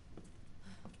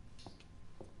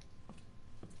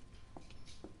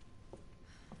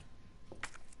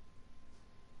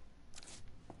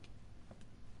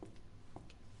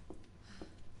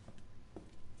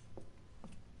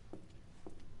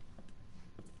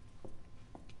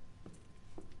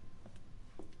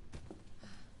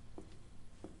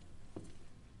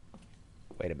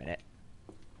 Wait a minute.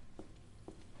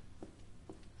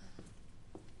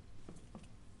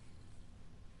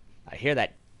 I hear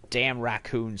that damn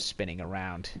raccoon spinning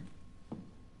around.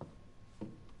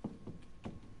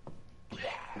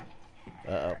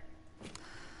 Uh-oh.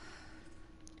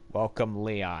 Welcome,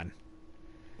 Leon.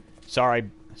 Sorry,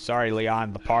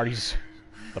 Leon. The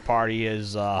party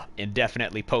is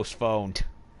indefinitely postponed.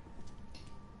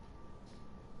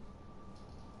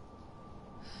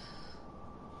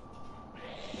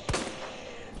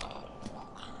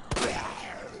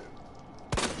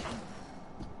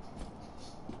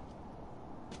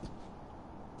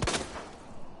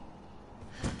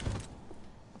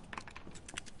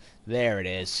 There it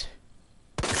is.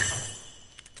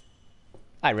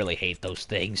 I really hate those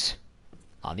things.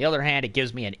 On the other hand, it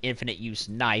gives me an infinite use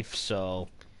knife, so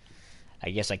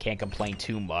I guess I can't complain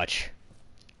too much.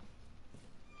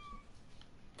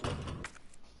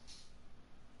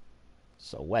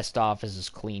 So West office is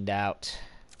cleaned out.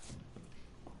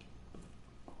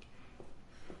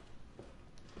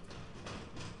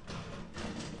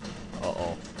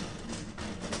 Uh-oh.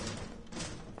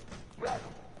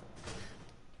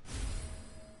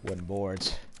 Wooden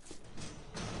boards.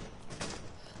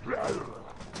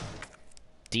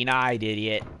 Denied,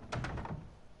 idiot.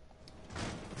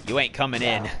 You ain't coming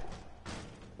in.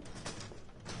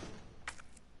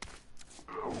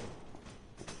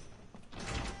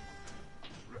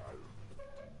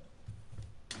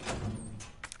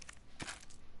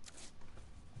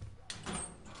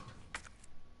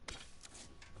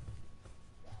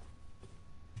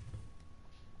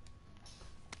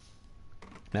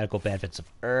 Medical benefits of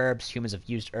herbs. Humans have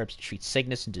used herbs to treat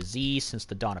sickness and disease since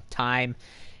the dawn of time. In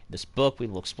this book, we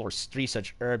will explore 3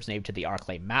 such herbs named to the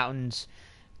Arklay Mountains.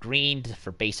 Green,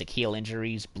 for basic heal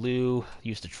injuries. Blue,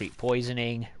 used to treat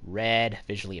poisoning. Red,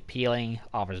 visually appealing.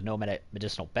 Offers no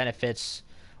medicinal benefits,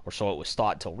 or so it was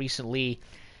thought until recently.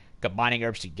 Combining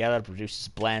herbs together produces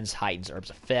blends, heightens herbs'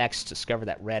 effects. Discover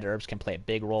that red herbs can play a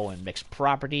big role in mixed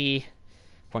property.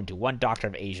 According to one doctor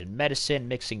of Asian medicine,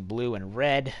 mixing blue and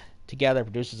red together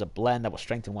produces a blend that will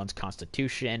strengthen one's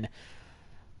constitution,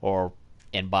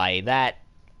 and by that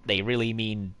they really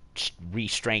mean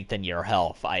re-strengthen your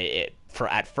health.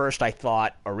 At first I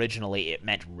thought originally it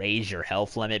meant raise your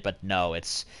health limit, but no,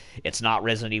 it's not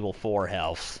Resident Evil 4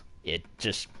 health. It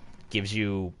just gives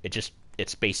you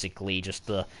it's basically just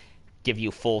to give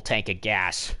you full tank of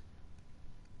gas,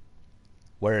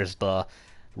 whereas the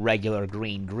regular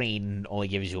green only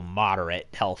gives you moderate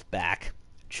health back.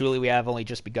 Truly, we have only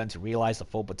just begun to realize the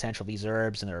full potential of these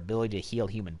herbs and their ability to heal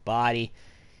the human body.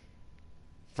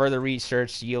 Further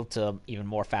research yield to even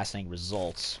more fascinating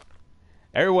results.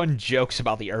 Everyone jokes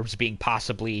about the herbs being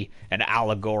possibly an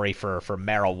allegory for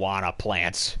marijuana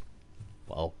plants.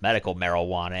 Well, medical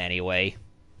marijuana anyway.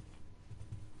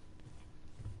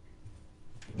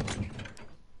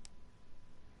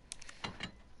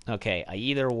 Okay, I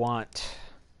either want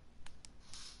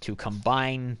to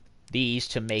combine these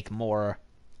to make more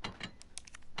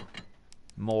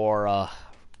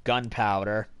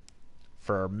gunpowder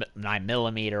for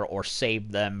 9mm or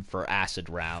save them for acid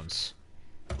rounds.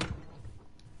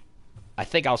 I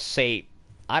think I'll say...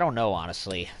 I don't know,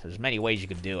 honestly. There's many ways you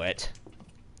can do it.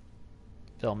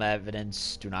 Film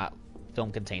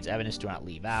contains evidence, do not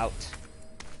leave out.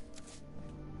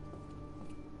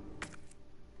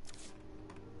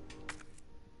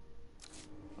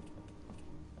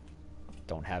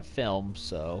 Don't have film,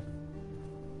 so...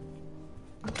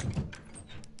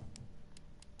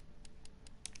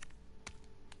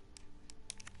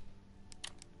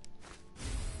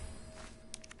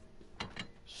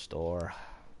 Store.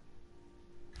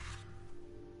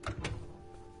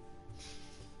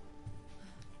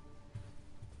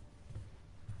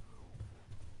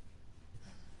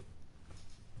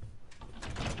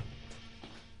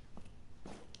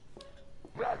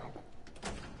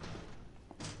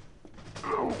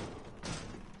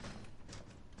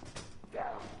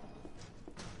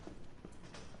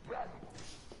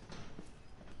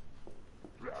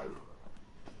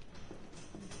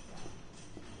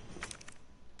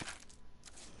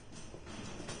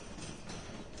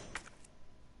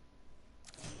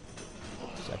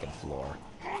 Second floor.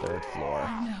 Third floor.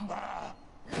 Oh, no.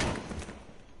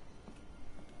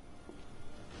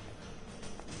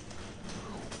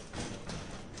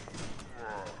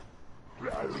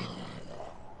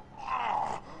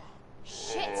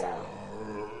 Shit!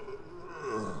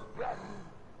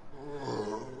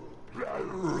 What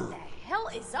the hell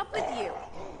is up with you?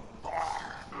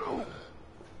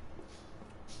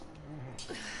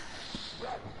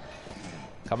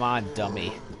 Come on,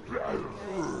 dummy.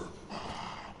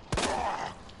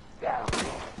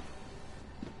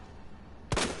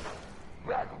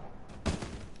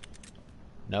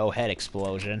 No head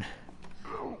explosion.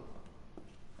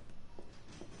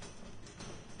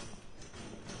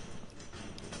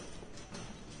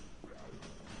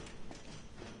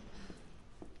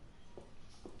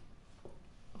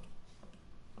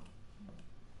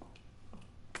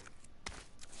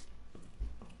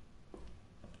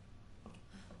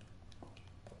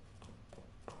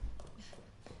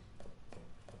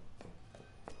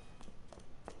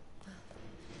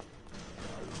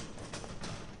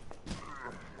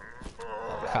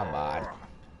 Come on.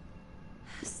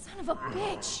 Son of a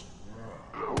bitch!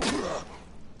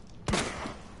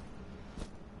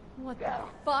 What the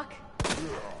fuck?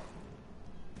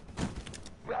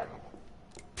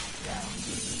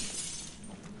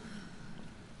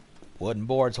 Wooden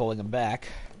boards holding him back.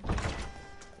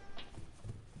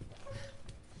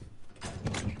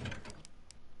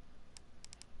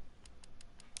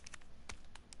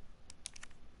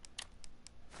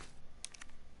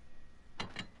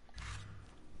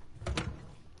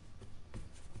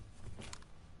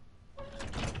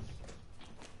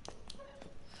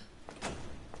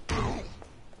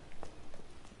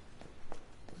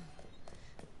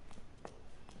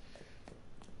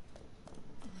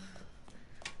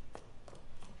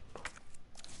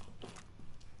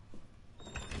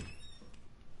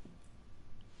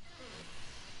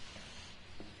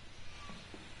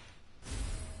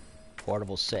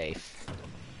 Portable safe.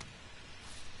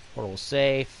 Portable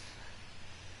safe.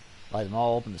 Light them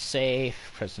all, open the safe.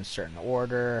 Press in a certain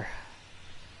order.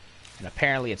 And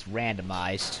apparently it's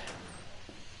randomized.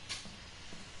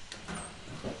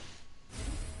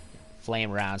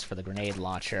 Flame rounds for the grenade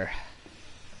launcher.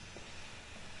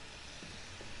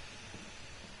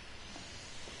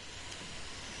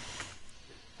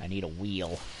 I need a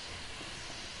wheel.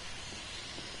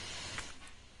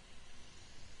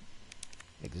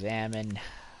 Examine.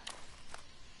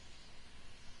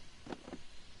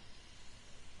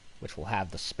 Which will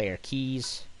have the spare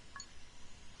keys.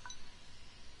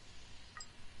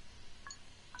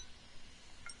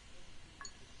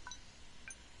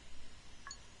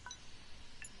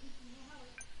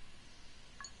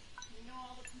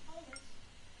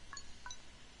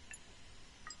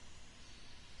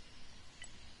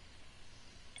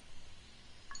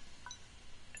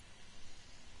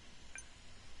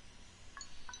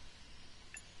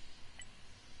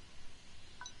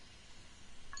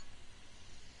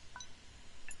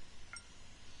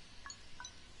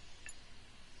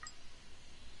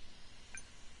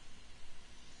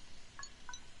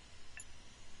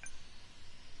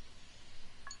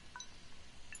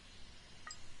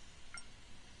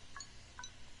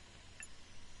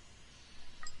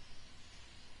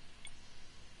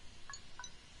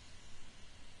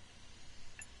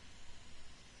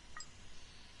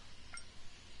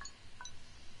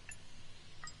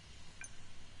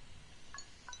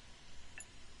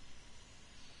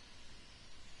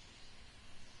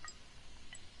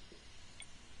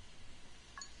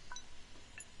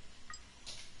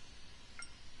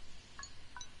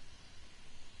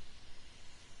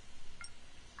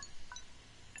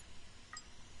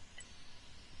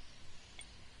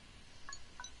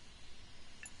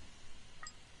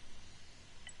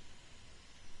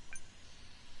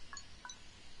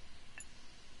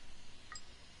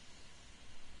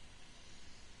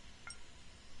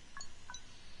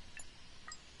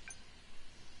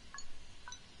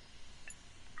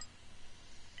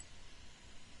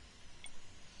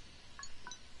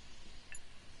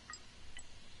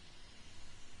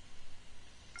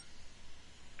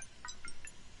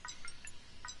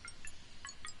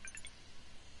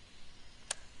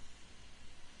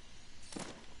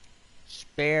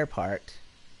 spare part.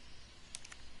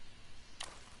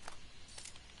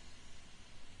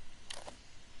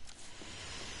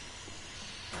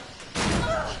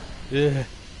 Ugh.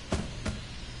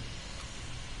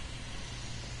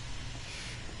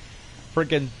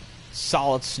 Freaking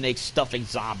Solid Snake stuffing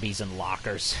zombies in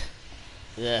lockers.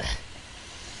 Ugh.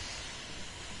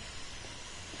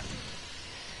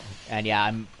 And yeah,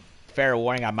 I'm fair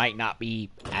warning, I might not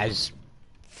be as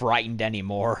frightened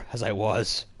anymore as I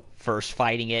was first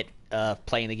fighting it,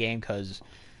 playing the game, because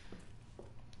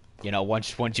you know,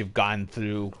 once you've gone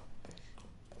through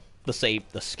the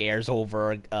scares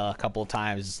over a couple of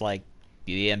times, it's like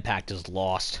the impact is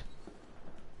lost.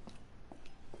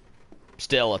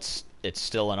 Still, it's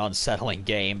still an unsettling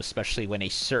game, especially when a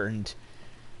certain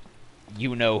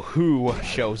you-know-who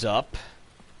shows up.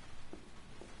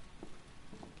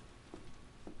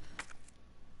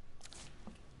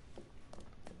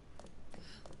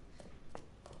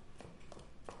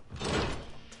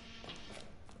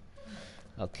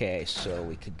 Okay, so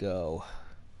we could go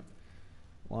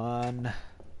 1,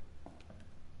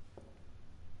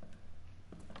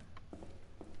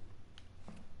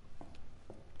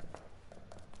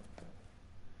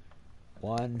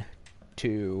 1,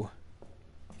 2,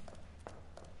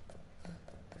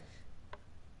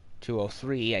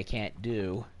 203 I can't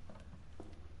do.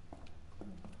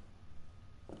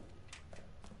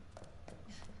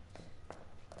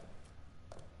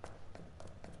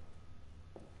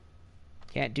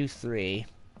 Can't do 3.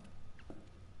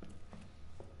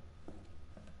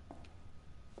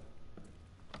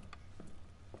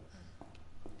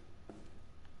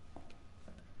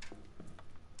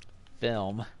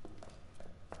 Film.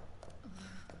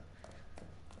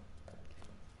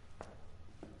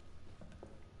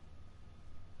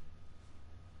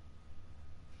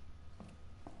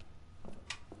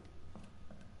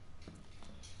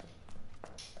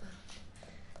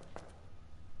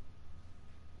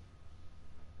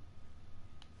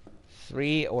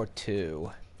 Three or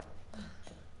 2. I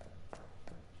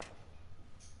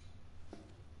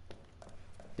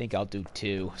think I'll do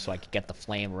 2 so I can get the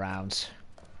flame rounds.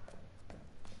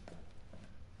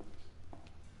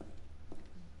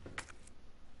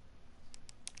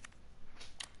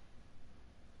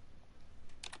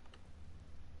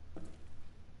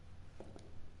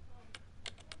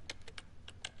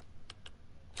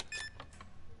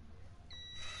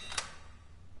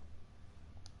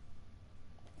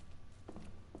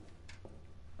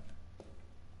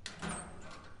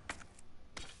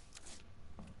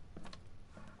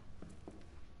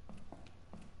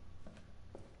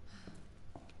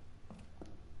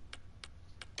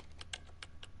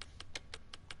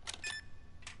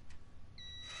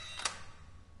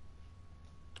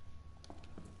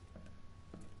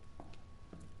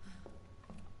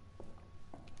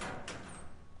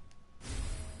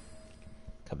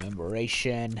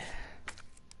 Commemoration.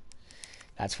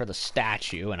 That's for the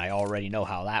statue, and I already know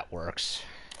how that works.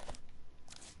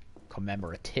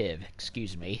 Commemorative,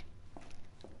 excuse me.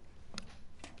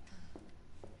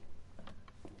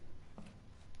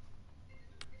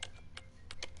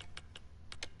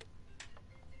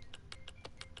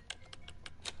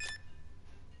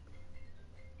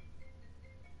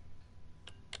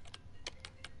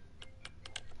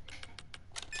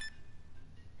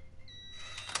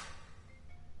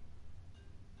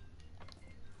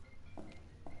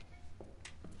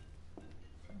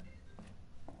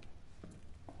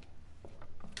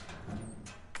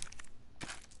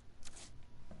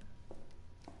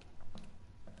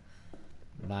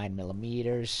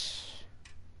 $9mm.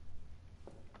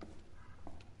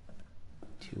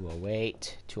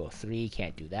 208, 203,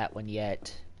 can't do that one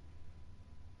yet.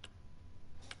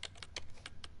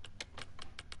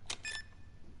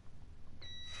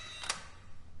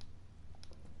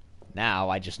 Now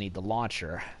I just need the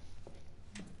launcher.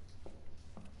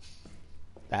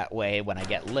 That way, when I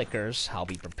get lickers, I'll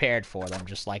be prepared for them,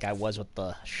 just like I was with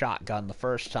the shotgun the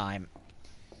first time.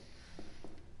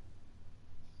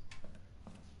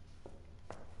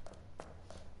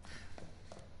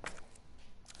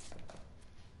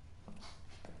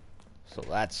 So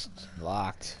that's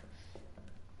locked.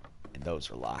 And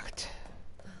those are locked.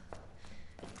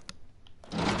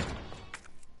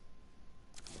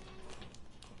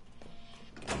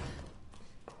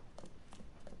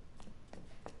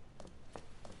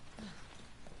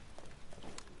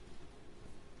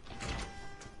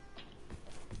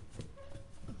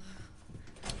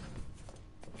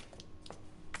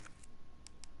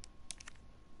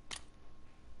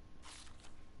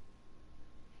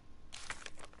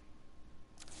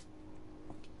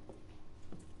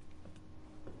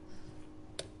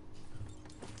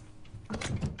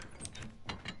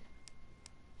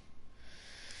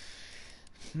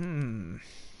 Hmm.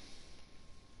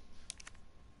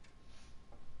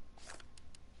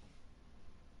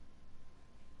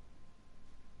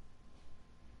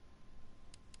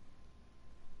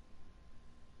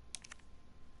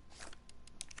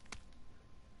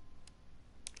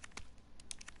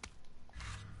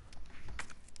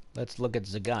 Let's look at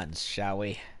the guns, shall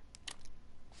we?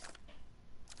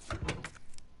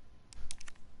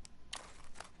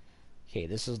 Okay,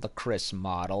 this is the Chris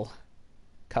model.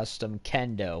 Custom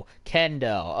Kendo.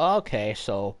 Kendo. Okay,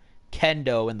 so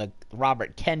Kendo and the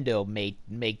Robert Kendo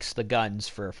makes the guns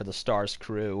for the Stars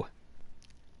crew.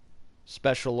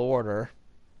 Special order.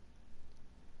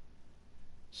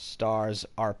 Stars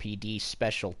RPD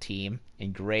special team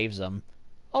engraves them.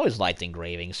 Always liked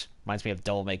engravings. Reminds me of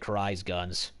Devil May Cry's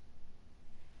guns.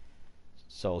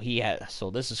 So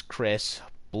this is Chris,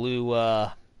 blue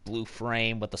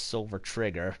frame with a silver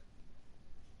trigger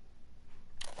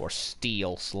or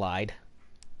steel slide.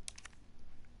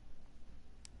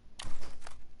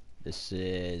 This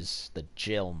is the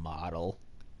Jill model.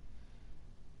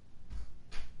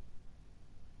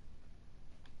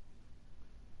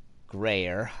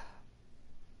 Grayer.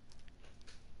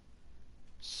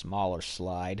 Smaller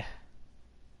slide.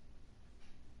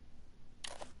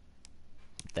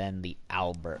 Then the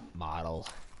Albert model.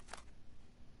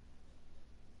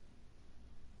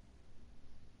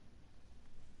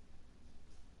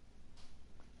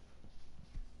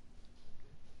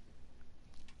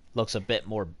 Looks a bit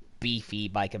more beefy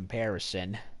by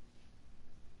comparison.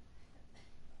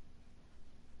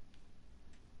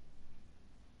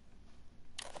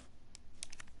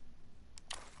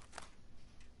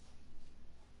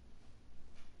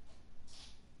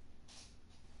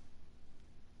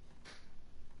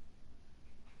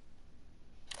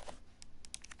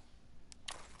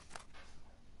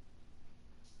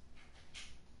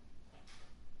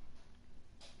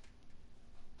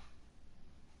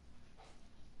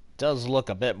 Does look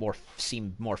a bit more,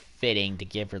 seem more fitting to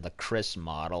give her the Chris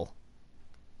model.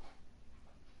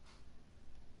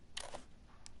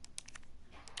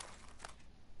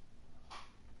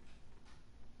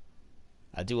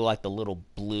 I do like the little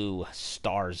blue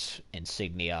stars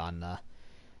insignia on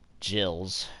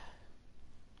Jill's.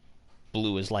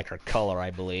 Blue is like her color, I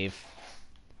believe.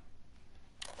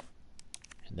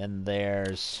 And then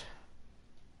there's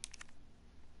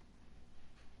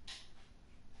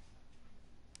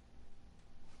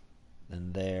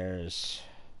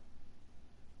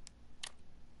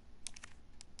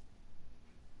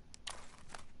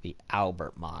the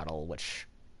Albert model, which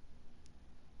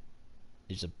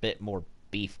is a bit more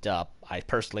beefed up. I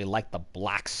personally like the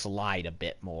black slide a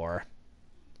bit more.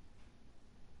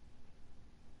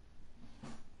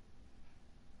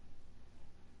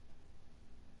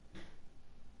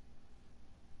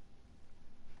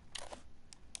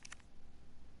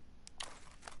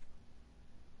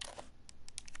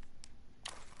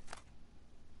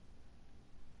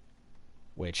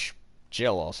 Which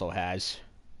Jill also has.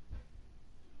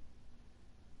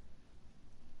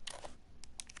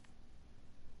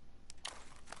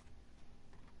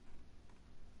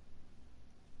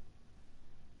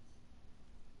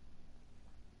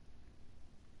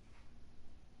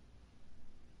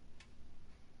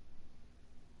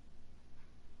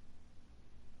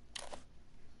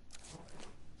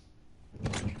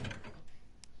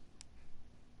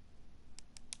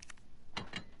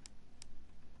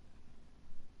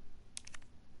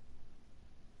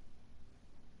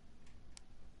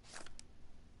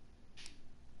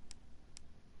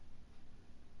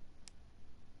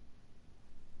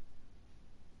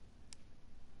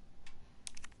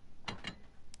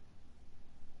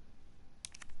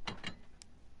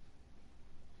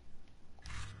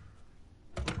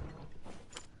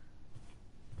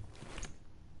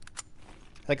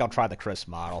 I think I'll try the Chris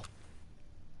model.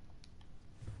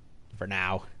 For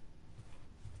now.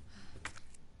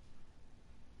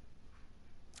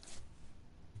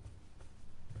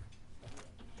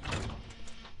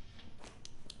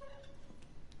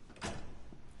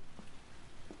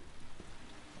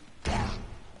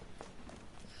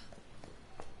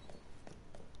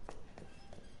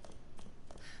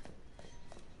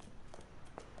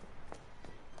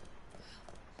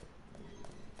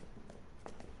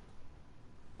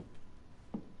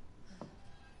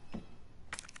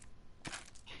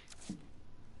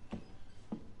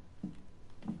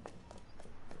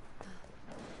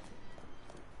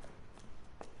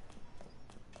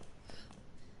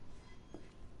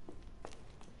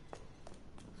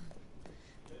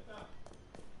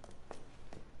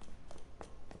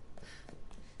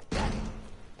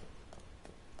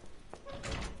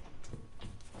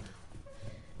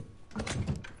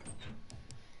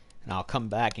 And I'll come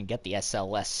back and get the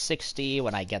SLS 60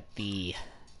 when I get the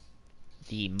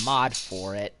mod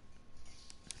for it.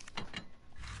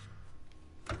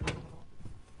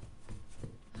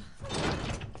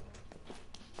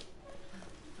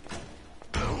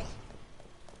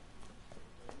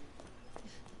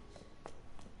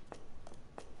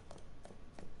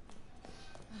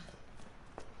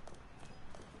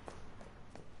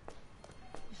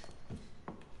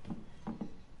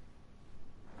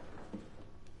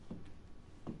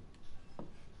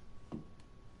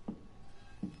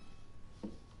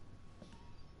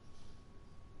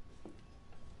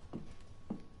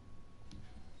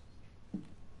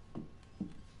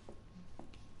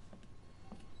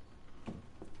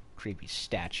 Creepy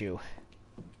statue.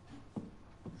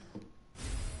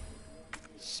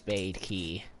 Spade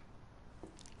key.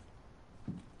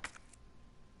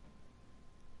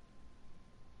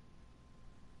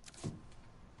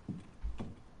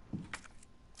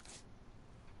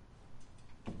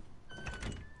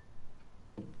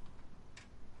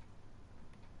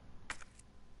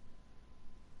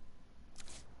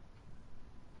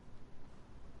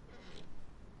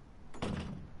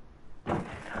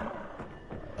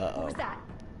 What was that?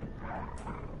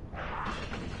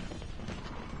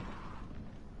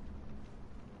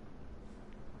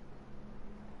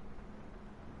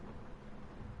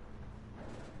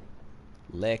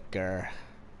 Liquor.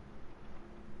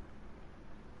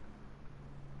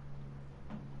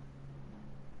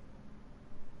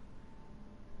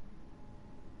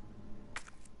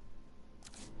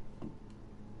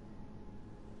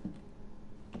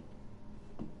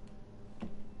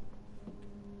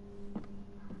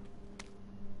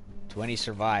 To any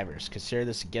survivors, consider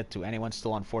this a gift to anyone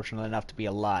still unfortunate enough to be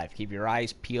alive. Keep your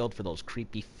eyes peeled for those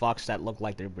creepy fucks that look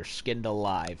like they were skinned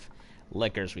alive.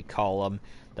 Lickers, we call them.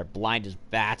 They're blind as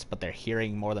bats, but their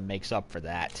hearing more than makes up for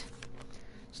that.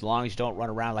 As long as you don't run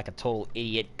around like a total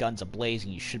idiot, guns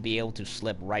a-blazing, you should be able to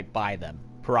slip right by them.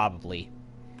 Probably.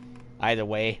 Either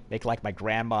way, make like my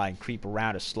grandma and creep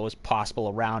around as slow as possible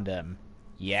around him.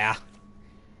 Yeah?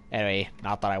 Anyway,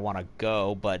 not that I want to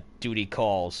go, but duty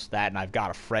calls. That and I've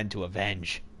got a friend to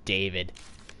avenge. David.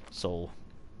 So,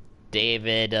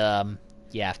 David,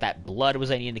 yeah, if that blood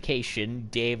was any indication,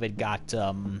 David got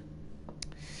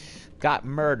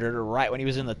murdered right when he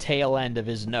was in the tail end of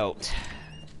his note.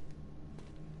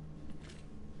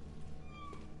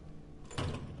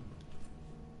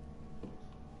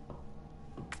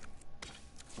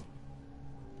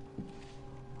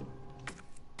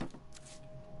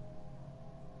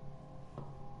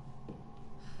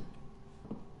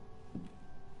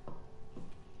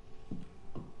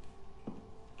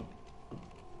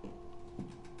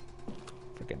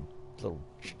 Freaking little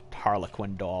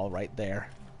Harlequin doll right there.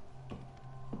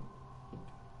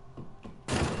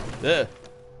 Ugh.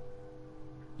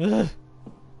 Ugh.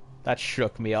 That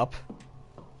shook me up.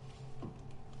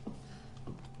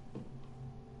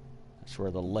 That's where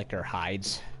the liquor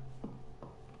hides.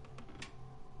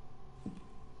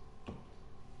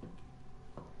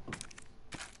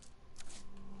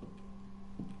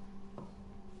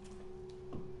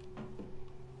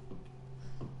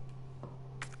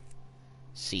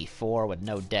 C4 with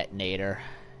no detonator.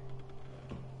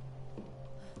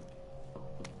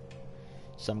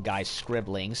 Some guy's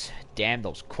scribblings. Damn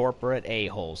those corporate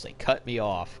a-holes. They cut me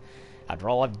off. After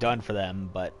all I've done for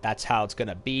them, but that's how it's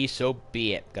gonna be, so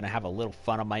be it. Gonna have a little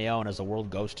fun on my own as the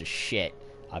world goes to shit.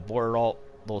 I boarded all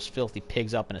those filthy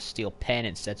pigs up in a steel pen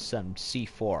and set some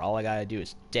C4. All I gotta do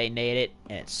is detonate it,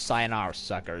 and it's sayonara,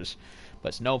 suckers. But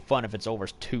it's no fun if it's over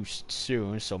too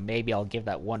soon, so maybe I'll give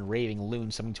that one raving loon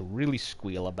something to really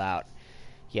squeal about.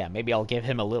 Yeah, maybe I'll give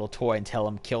him a little toy and tell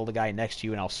him kill the guy next to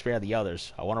you and I'll spare the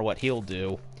others. I wonder what he'll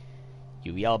do.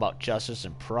 You yell about justice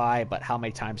and pride, but how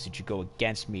many times did you go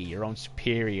against me, your own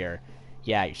superior?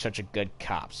 Yeah, you're such a good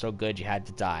cop. So good you had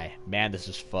to die. Man, this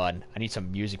is fun. I need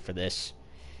some music for this.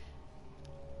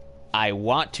 I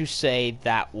want to say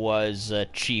that was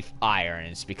Chief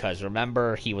Irons, because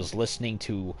remember he was listening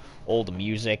to old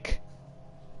music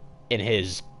in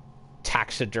his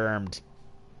taxidermed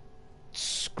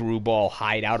screwball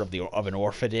hideout of an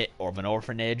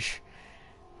orphanage.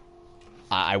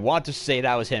 I want to say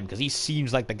that was him, because he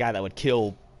seems like the guy that would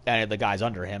kill any of the guys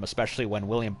under him, especially when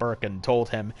William Birkin told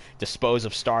him, dispose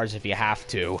of stars if you have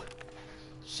to.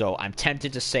 So I'm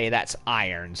tempted to say that's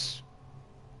Irons.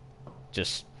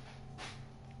 Just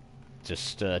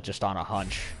on a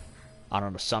hunch, on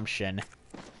an assumption.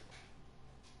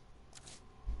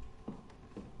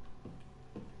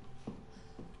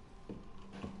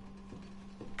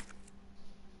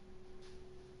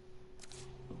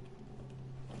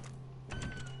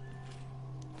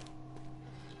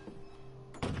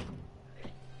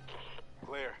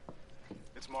 Claire,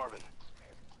 it's Marvin.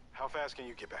 How fast can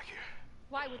you get back here?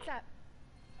 Why? What's up?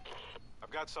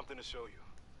 I've got something to show you.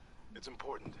 It's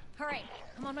important. All right,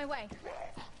 I'm on my way.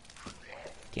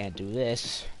 Can't do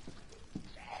this.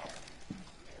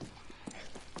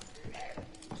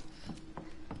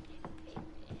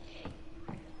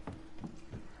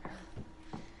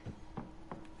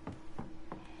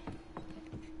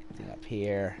 Anything up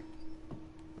here?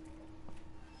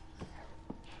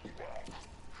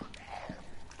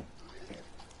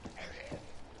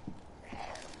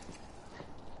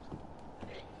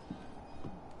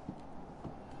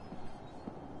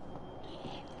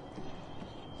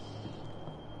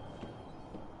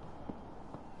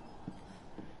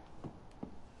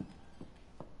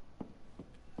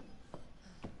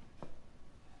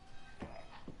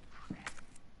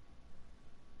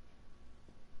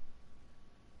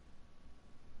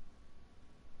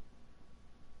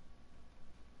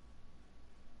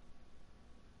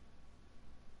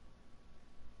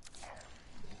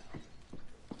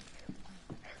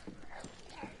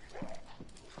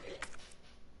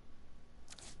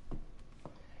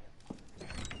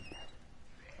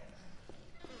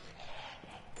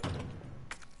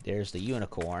 There's the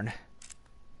unicorn.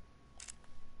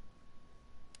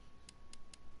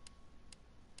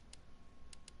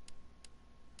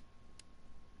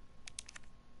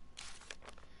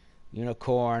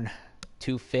 Unicorn,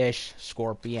 2 fish,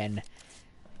 scorpion,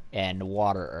 and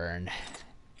water urn.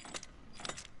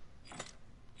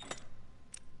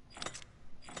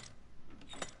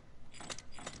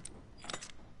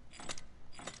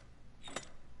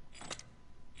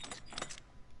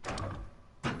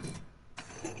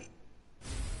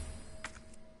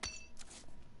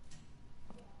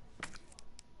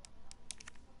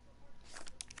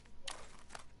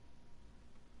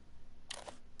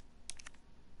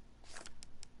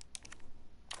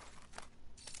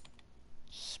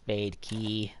 Spade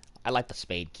key. I like the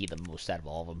spade key the most out of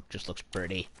all of them. Just looks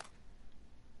pretty.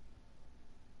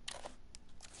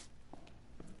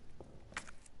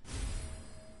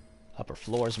 Upper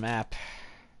floors map.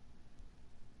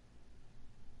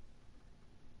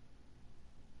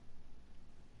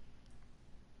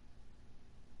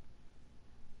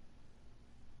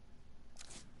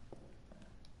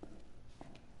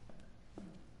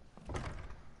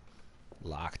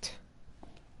 Locked.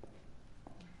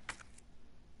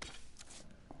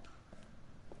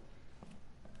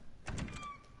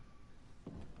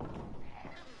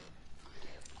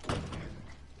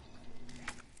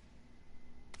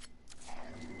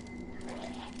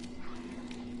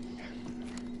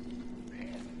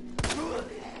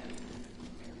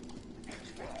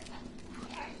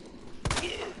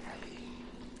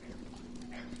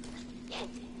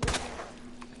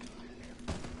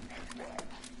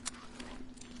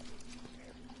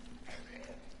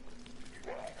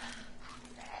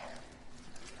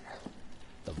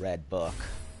 Red book.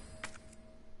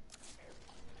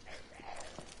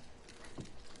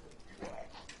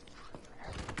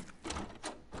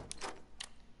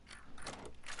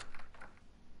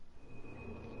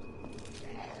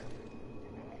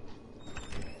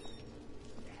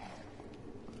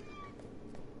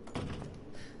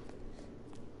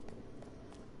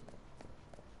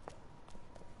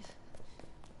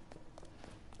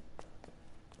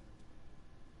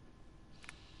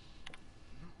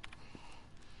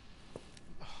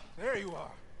 There you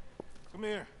are. Come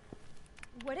here.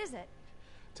 What is it?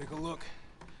 Take a look.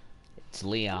 It's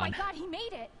Leon. Oh my god, he made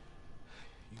it!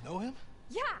 You know him?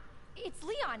 Yeah, it's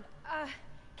Leon.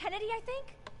 Kennedy, I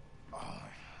think?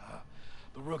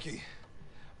 The rookie.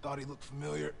 Thought he looked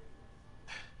familiar.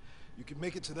 You can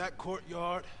make it to that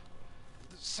courtyard.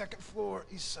 The 2nd floor,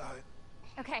 east side.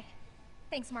 Okay.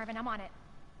 Thanks, Marvin. I'm on it.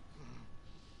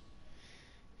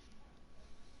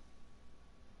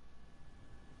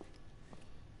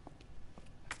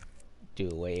 Do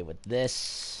away with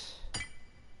this.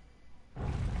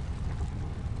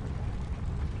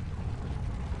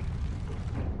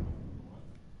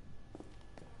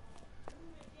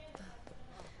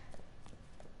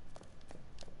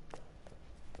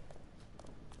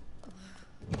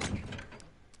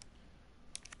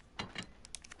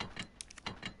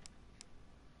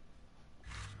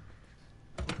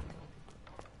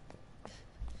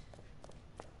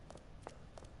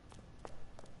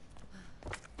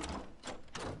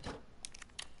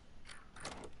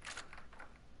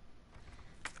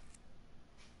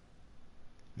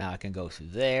 Now I can go through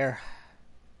there.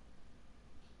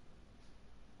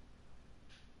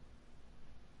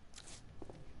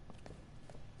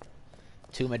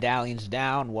 Two medallions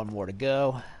down, one more to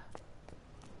go.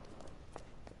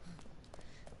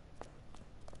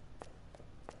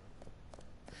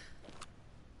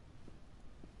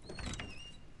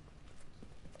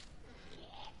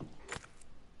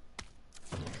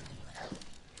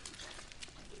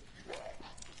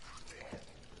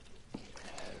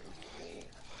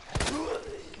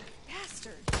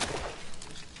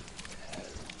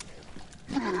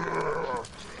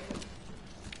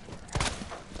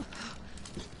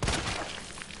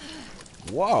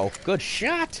 Whoa, good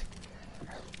shot.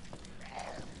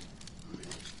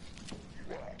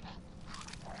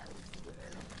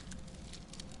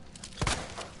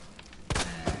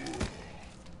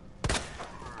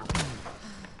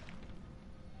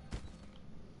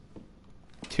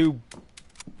 Two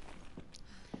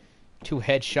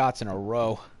headshots in a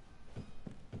row.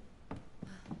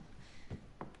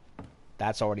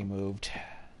 That's already moved.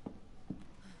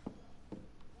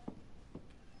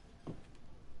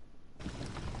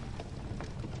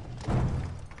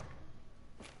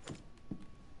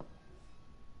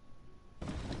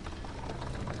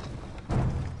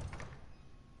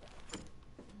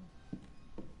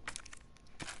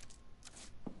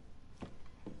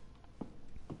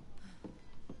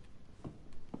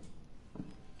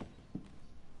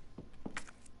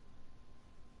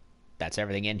 That's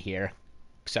everything in here,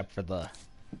 except for the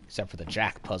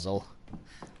Jack puzzle.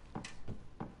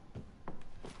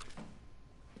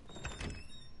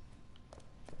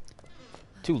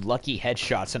 Two lucky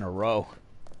headshots in a row.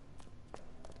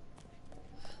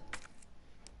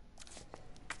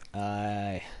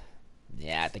 Yeah,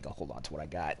 I think I'll hold on to what I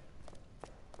got.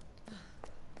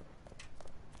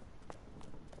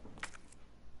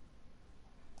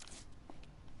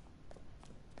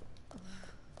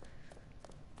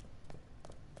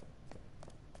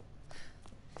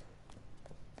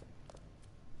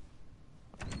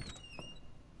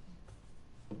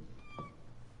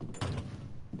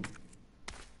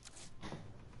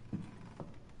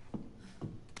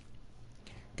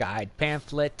 Guide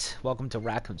pamphlet. Welcome to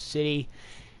Raccoon City.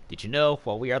 Did you know,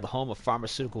 while we are the home of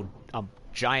pharmaceutical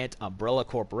giant Umbrella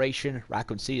Corporation,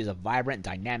 Raccoon City is a vibrant,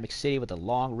 dynamic city with a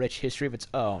long, rich history of its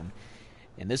own.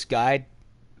 In this guide,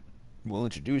 we'll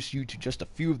introduce you to just a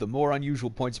few of the more unusual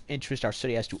points of interest our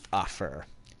city has to offer.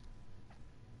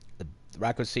 The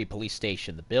Raccoon City Police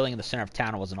Station. The building in the center of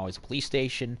town wasn't always a police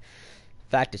station.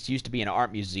 In fact, it used to be an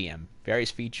art museum.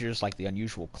 Various features like the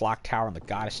unusual clock tower and the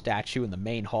goddess statue in the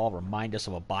main hall remind us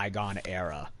of a bygone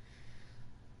era.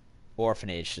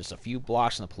 Orphanage. Just a few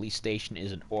blocks from the police station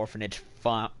is an orphanage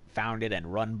founded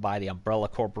and run by the Umbrella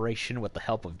Corporation with the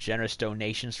help of generous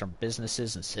donations from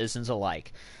businesses and citizens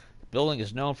alike. The building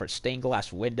is known for its stained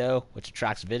glass window, which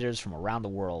attracts visitors from around the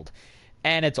world.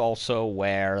 And it's also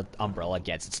where Umbrella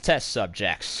gets its test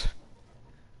subjects.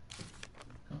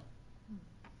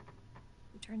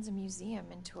 Turns a museum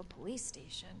into a police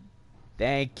station.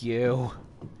 Thank you.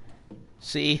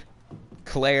 See?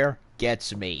 Claire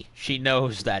gets me. She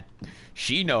knows,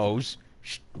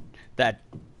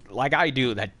 like I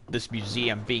do, that this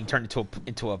museum being turned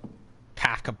into a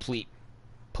half-complete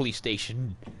police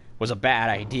station was a bad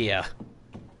idea.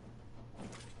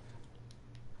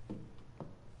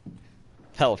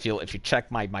 Hell, if you check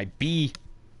my B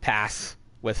pass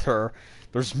with her,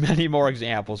 there's many more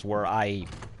examples where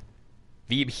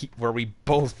we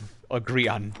both agree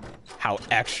on how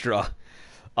extra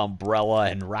Umbrella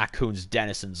and Raccoon's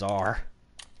denizens are.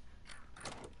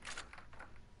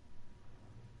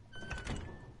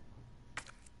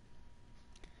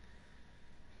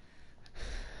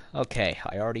 Okay,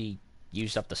 I already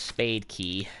used up the spade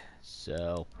key,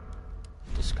 so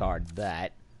discard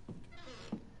that.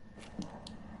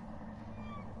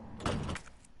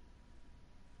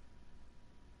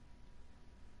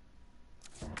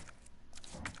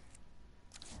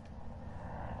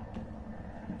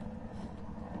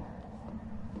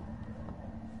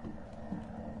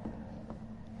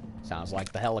 Sounds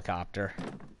like the helicopter.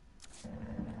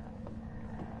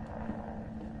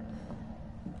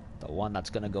 The one that's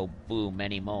gonna go boom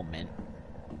any moment.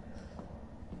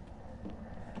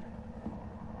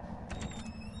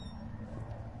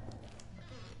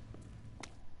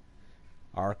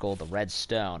 Arkle, the red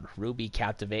stone. Ruby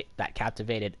that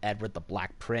captivated Edward the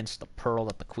Black Prince. The pearl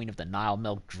that the Queen of the Nile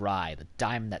milked dry. The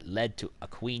diamond that led to a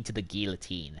queen to the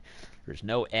guillotine. There's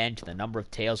no end to the number of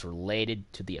tales related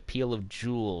to the appeal of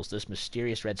jewels. This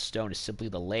mysterious red stone is simply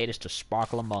the latest to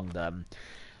sparkle among them.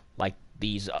 Like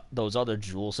those other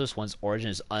jewels, this one's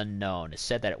origin is unknown. It's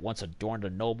said that it once adorned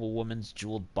a noblewoman's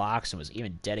jeweled box and was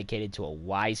even dedicated to a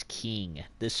wise king.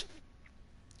 This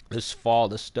fall,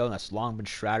 this stone that's long been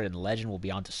shrouded in legend will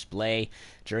be on display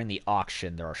during the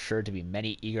auction. There are sure to be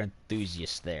many eager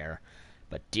enthusiasts there.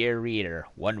 But, dear reader,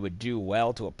 one would do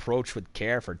well to approach with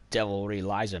care, for devilry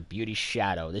lies in beauty's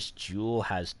shadow. This jewel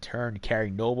has turned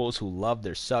caring nobles who love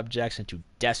their subjects into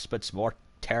despots more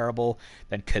terrible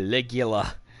than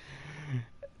Caligula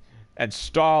and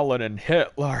Stalin and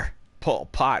Hitler, Pol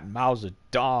Pot and Mao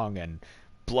Zedong and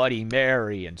Bloody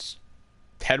Mary and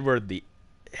Henry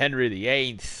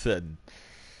VIII and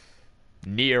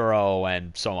Nero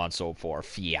and so on and so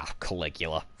forth. Yeah,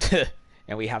 Caligula.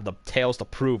 And we have the tales to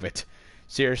prove it.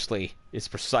 Seriously, it's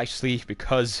precisely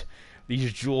because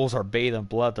these jewels are bathed in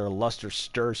blood their luster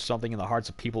stirs something in the hearts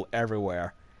of people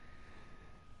everywhere.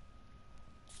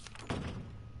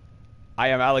 I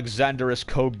am Alexandrus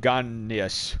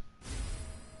Koganius.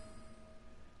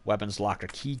 Weapons locker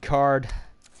key card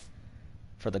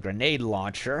for the grenade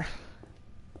launcher.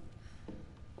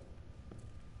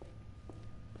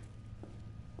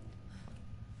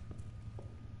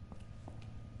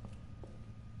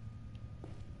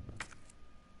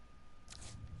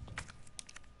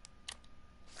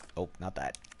 Oh, not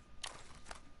that.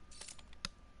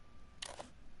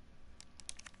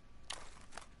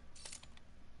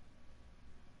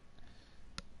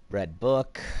 Red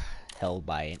book, held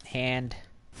by hand.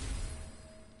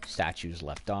 Statue's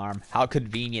left arm. How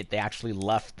convenient they actually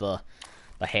left the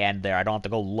hand there. I don't have to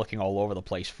go looking all over the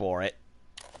place for it.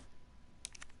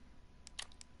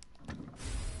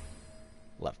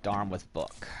 Left arm with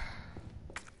book.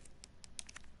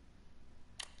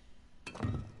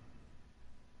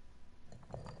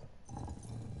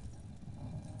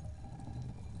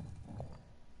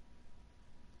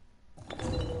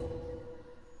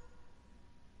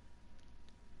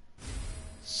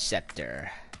 Scepter.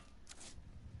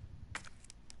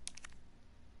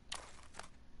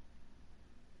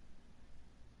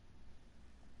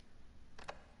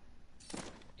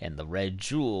 And the red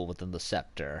jewel within the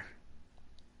scepter.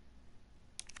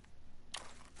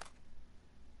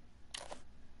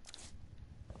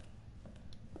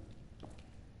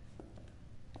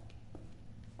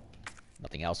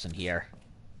 Nothing else in here.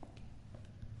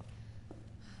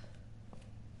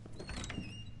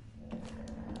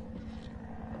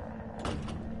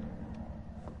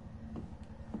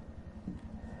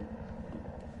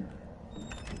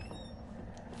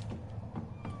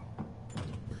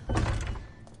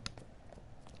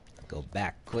 Go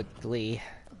back quickly.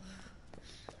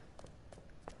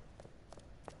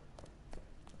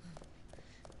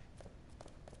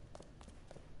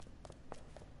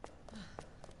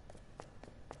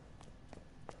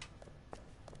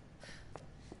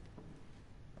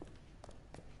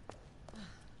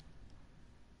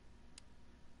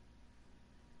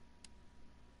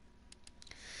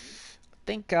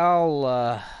 I think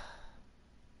I'll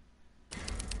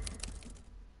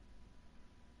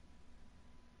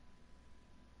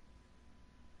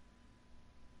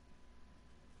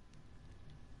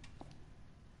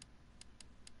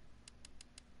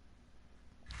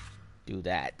do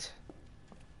that.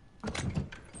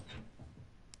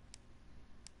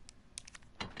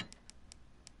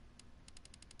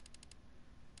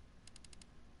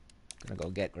 Gonna go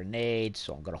get grenades,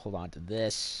 so I'm gonna hold on to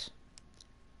this.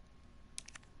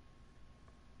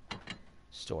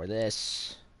 Store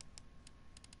this.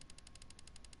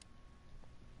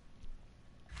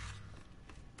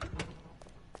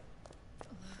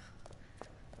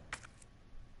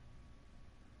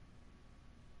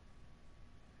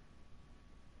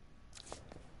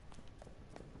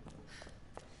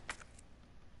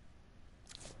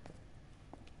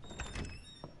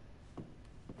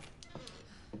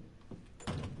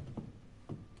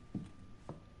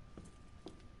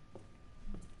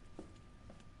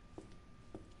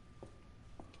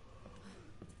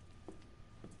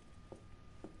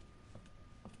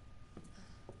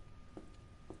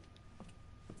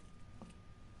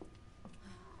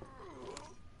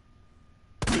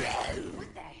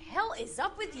 What the hell is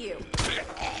up with you?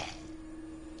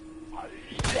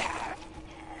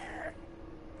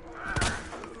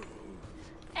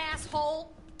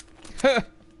 Asshole!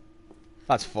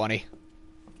 That's funny.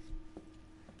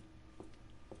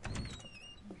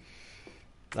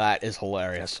 That is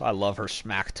hilarious. I love her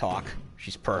smack talk.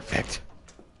 She's perfect.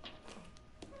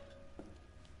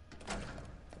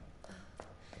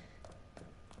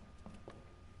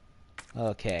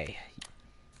 Okay.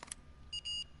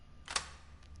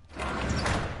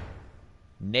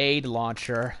 Nade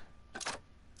launcher.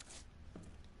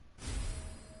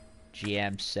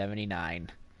 GM79.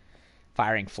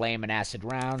 Firing flame and acid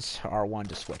rounds. R1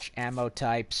 to switch ammo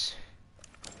types.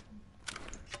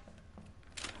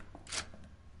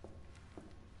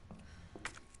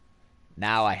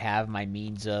 Now I have my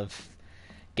means of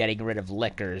getting rid of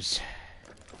liquors.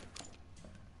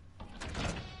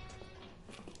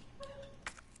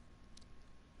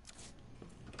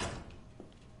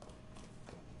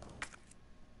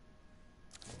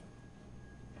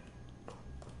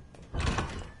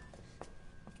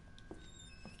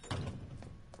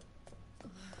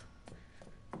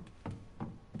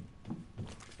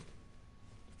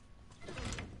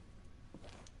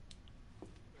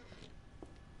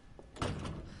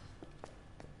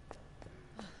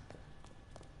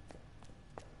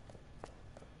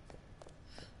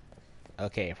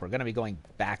 Okay, if we're going to be going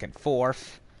back and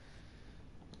forth,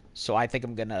 so I think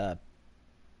I'm going to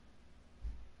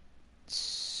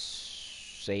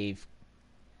save.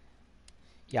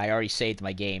 Yeah, I already saved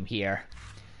my game here.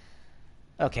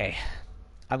 Okay,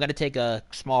 I'm going to take a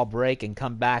small break and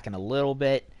come back in a little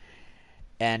bit.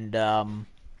 And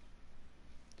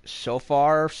so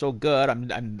far, so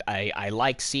good. I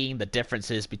like seeing the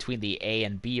differences between the A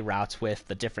and B routes with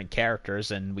the different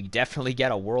characters, and we definitely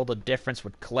get a world of difference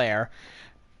with Claire.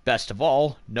 Best of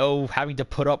all, no having to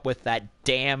put up with that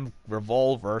damn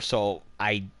revolver, so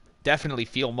I definitely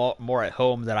feel more at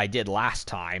home than I did last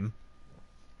time.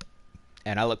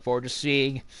 And I look forward to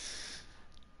seeing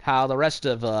how the rest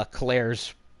of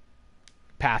Claire's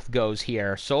path goes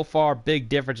here. So far, big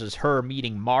difference is her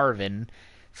meeting Marvin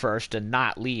first and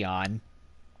not Leon.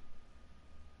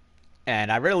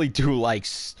 And I really do like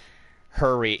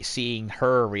seeing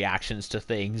her reactions to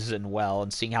things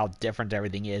and seeing how different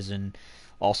everything is, and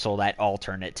also that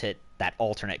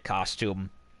alternate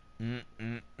costume.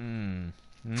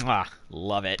 Mwah,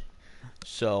 love it.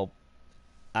 So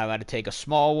I'm going to take a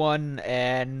small one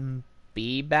and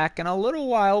be back in a little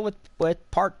while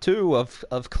with part 2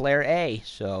 of Claire A.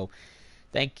 So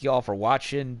thank you all for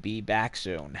watching. Be back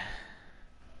soon.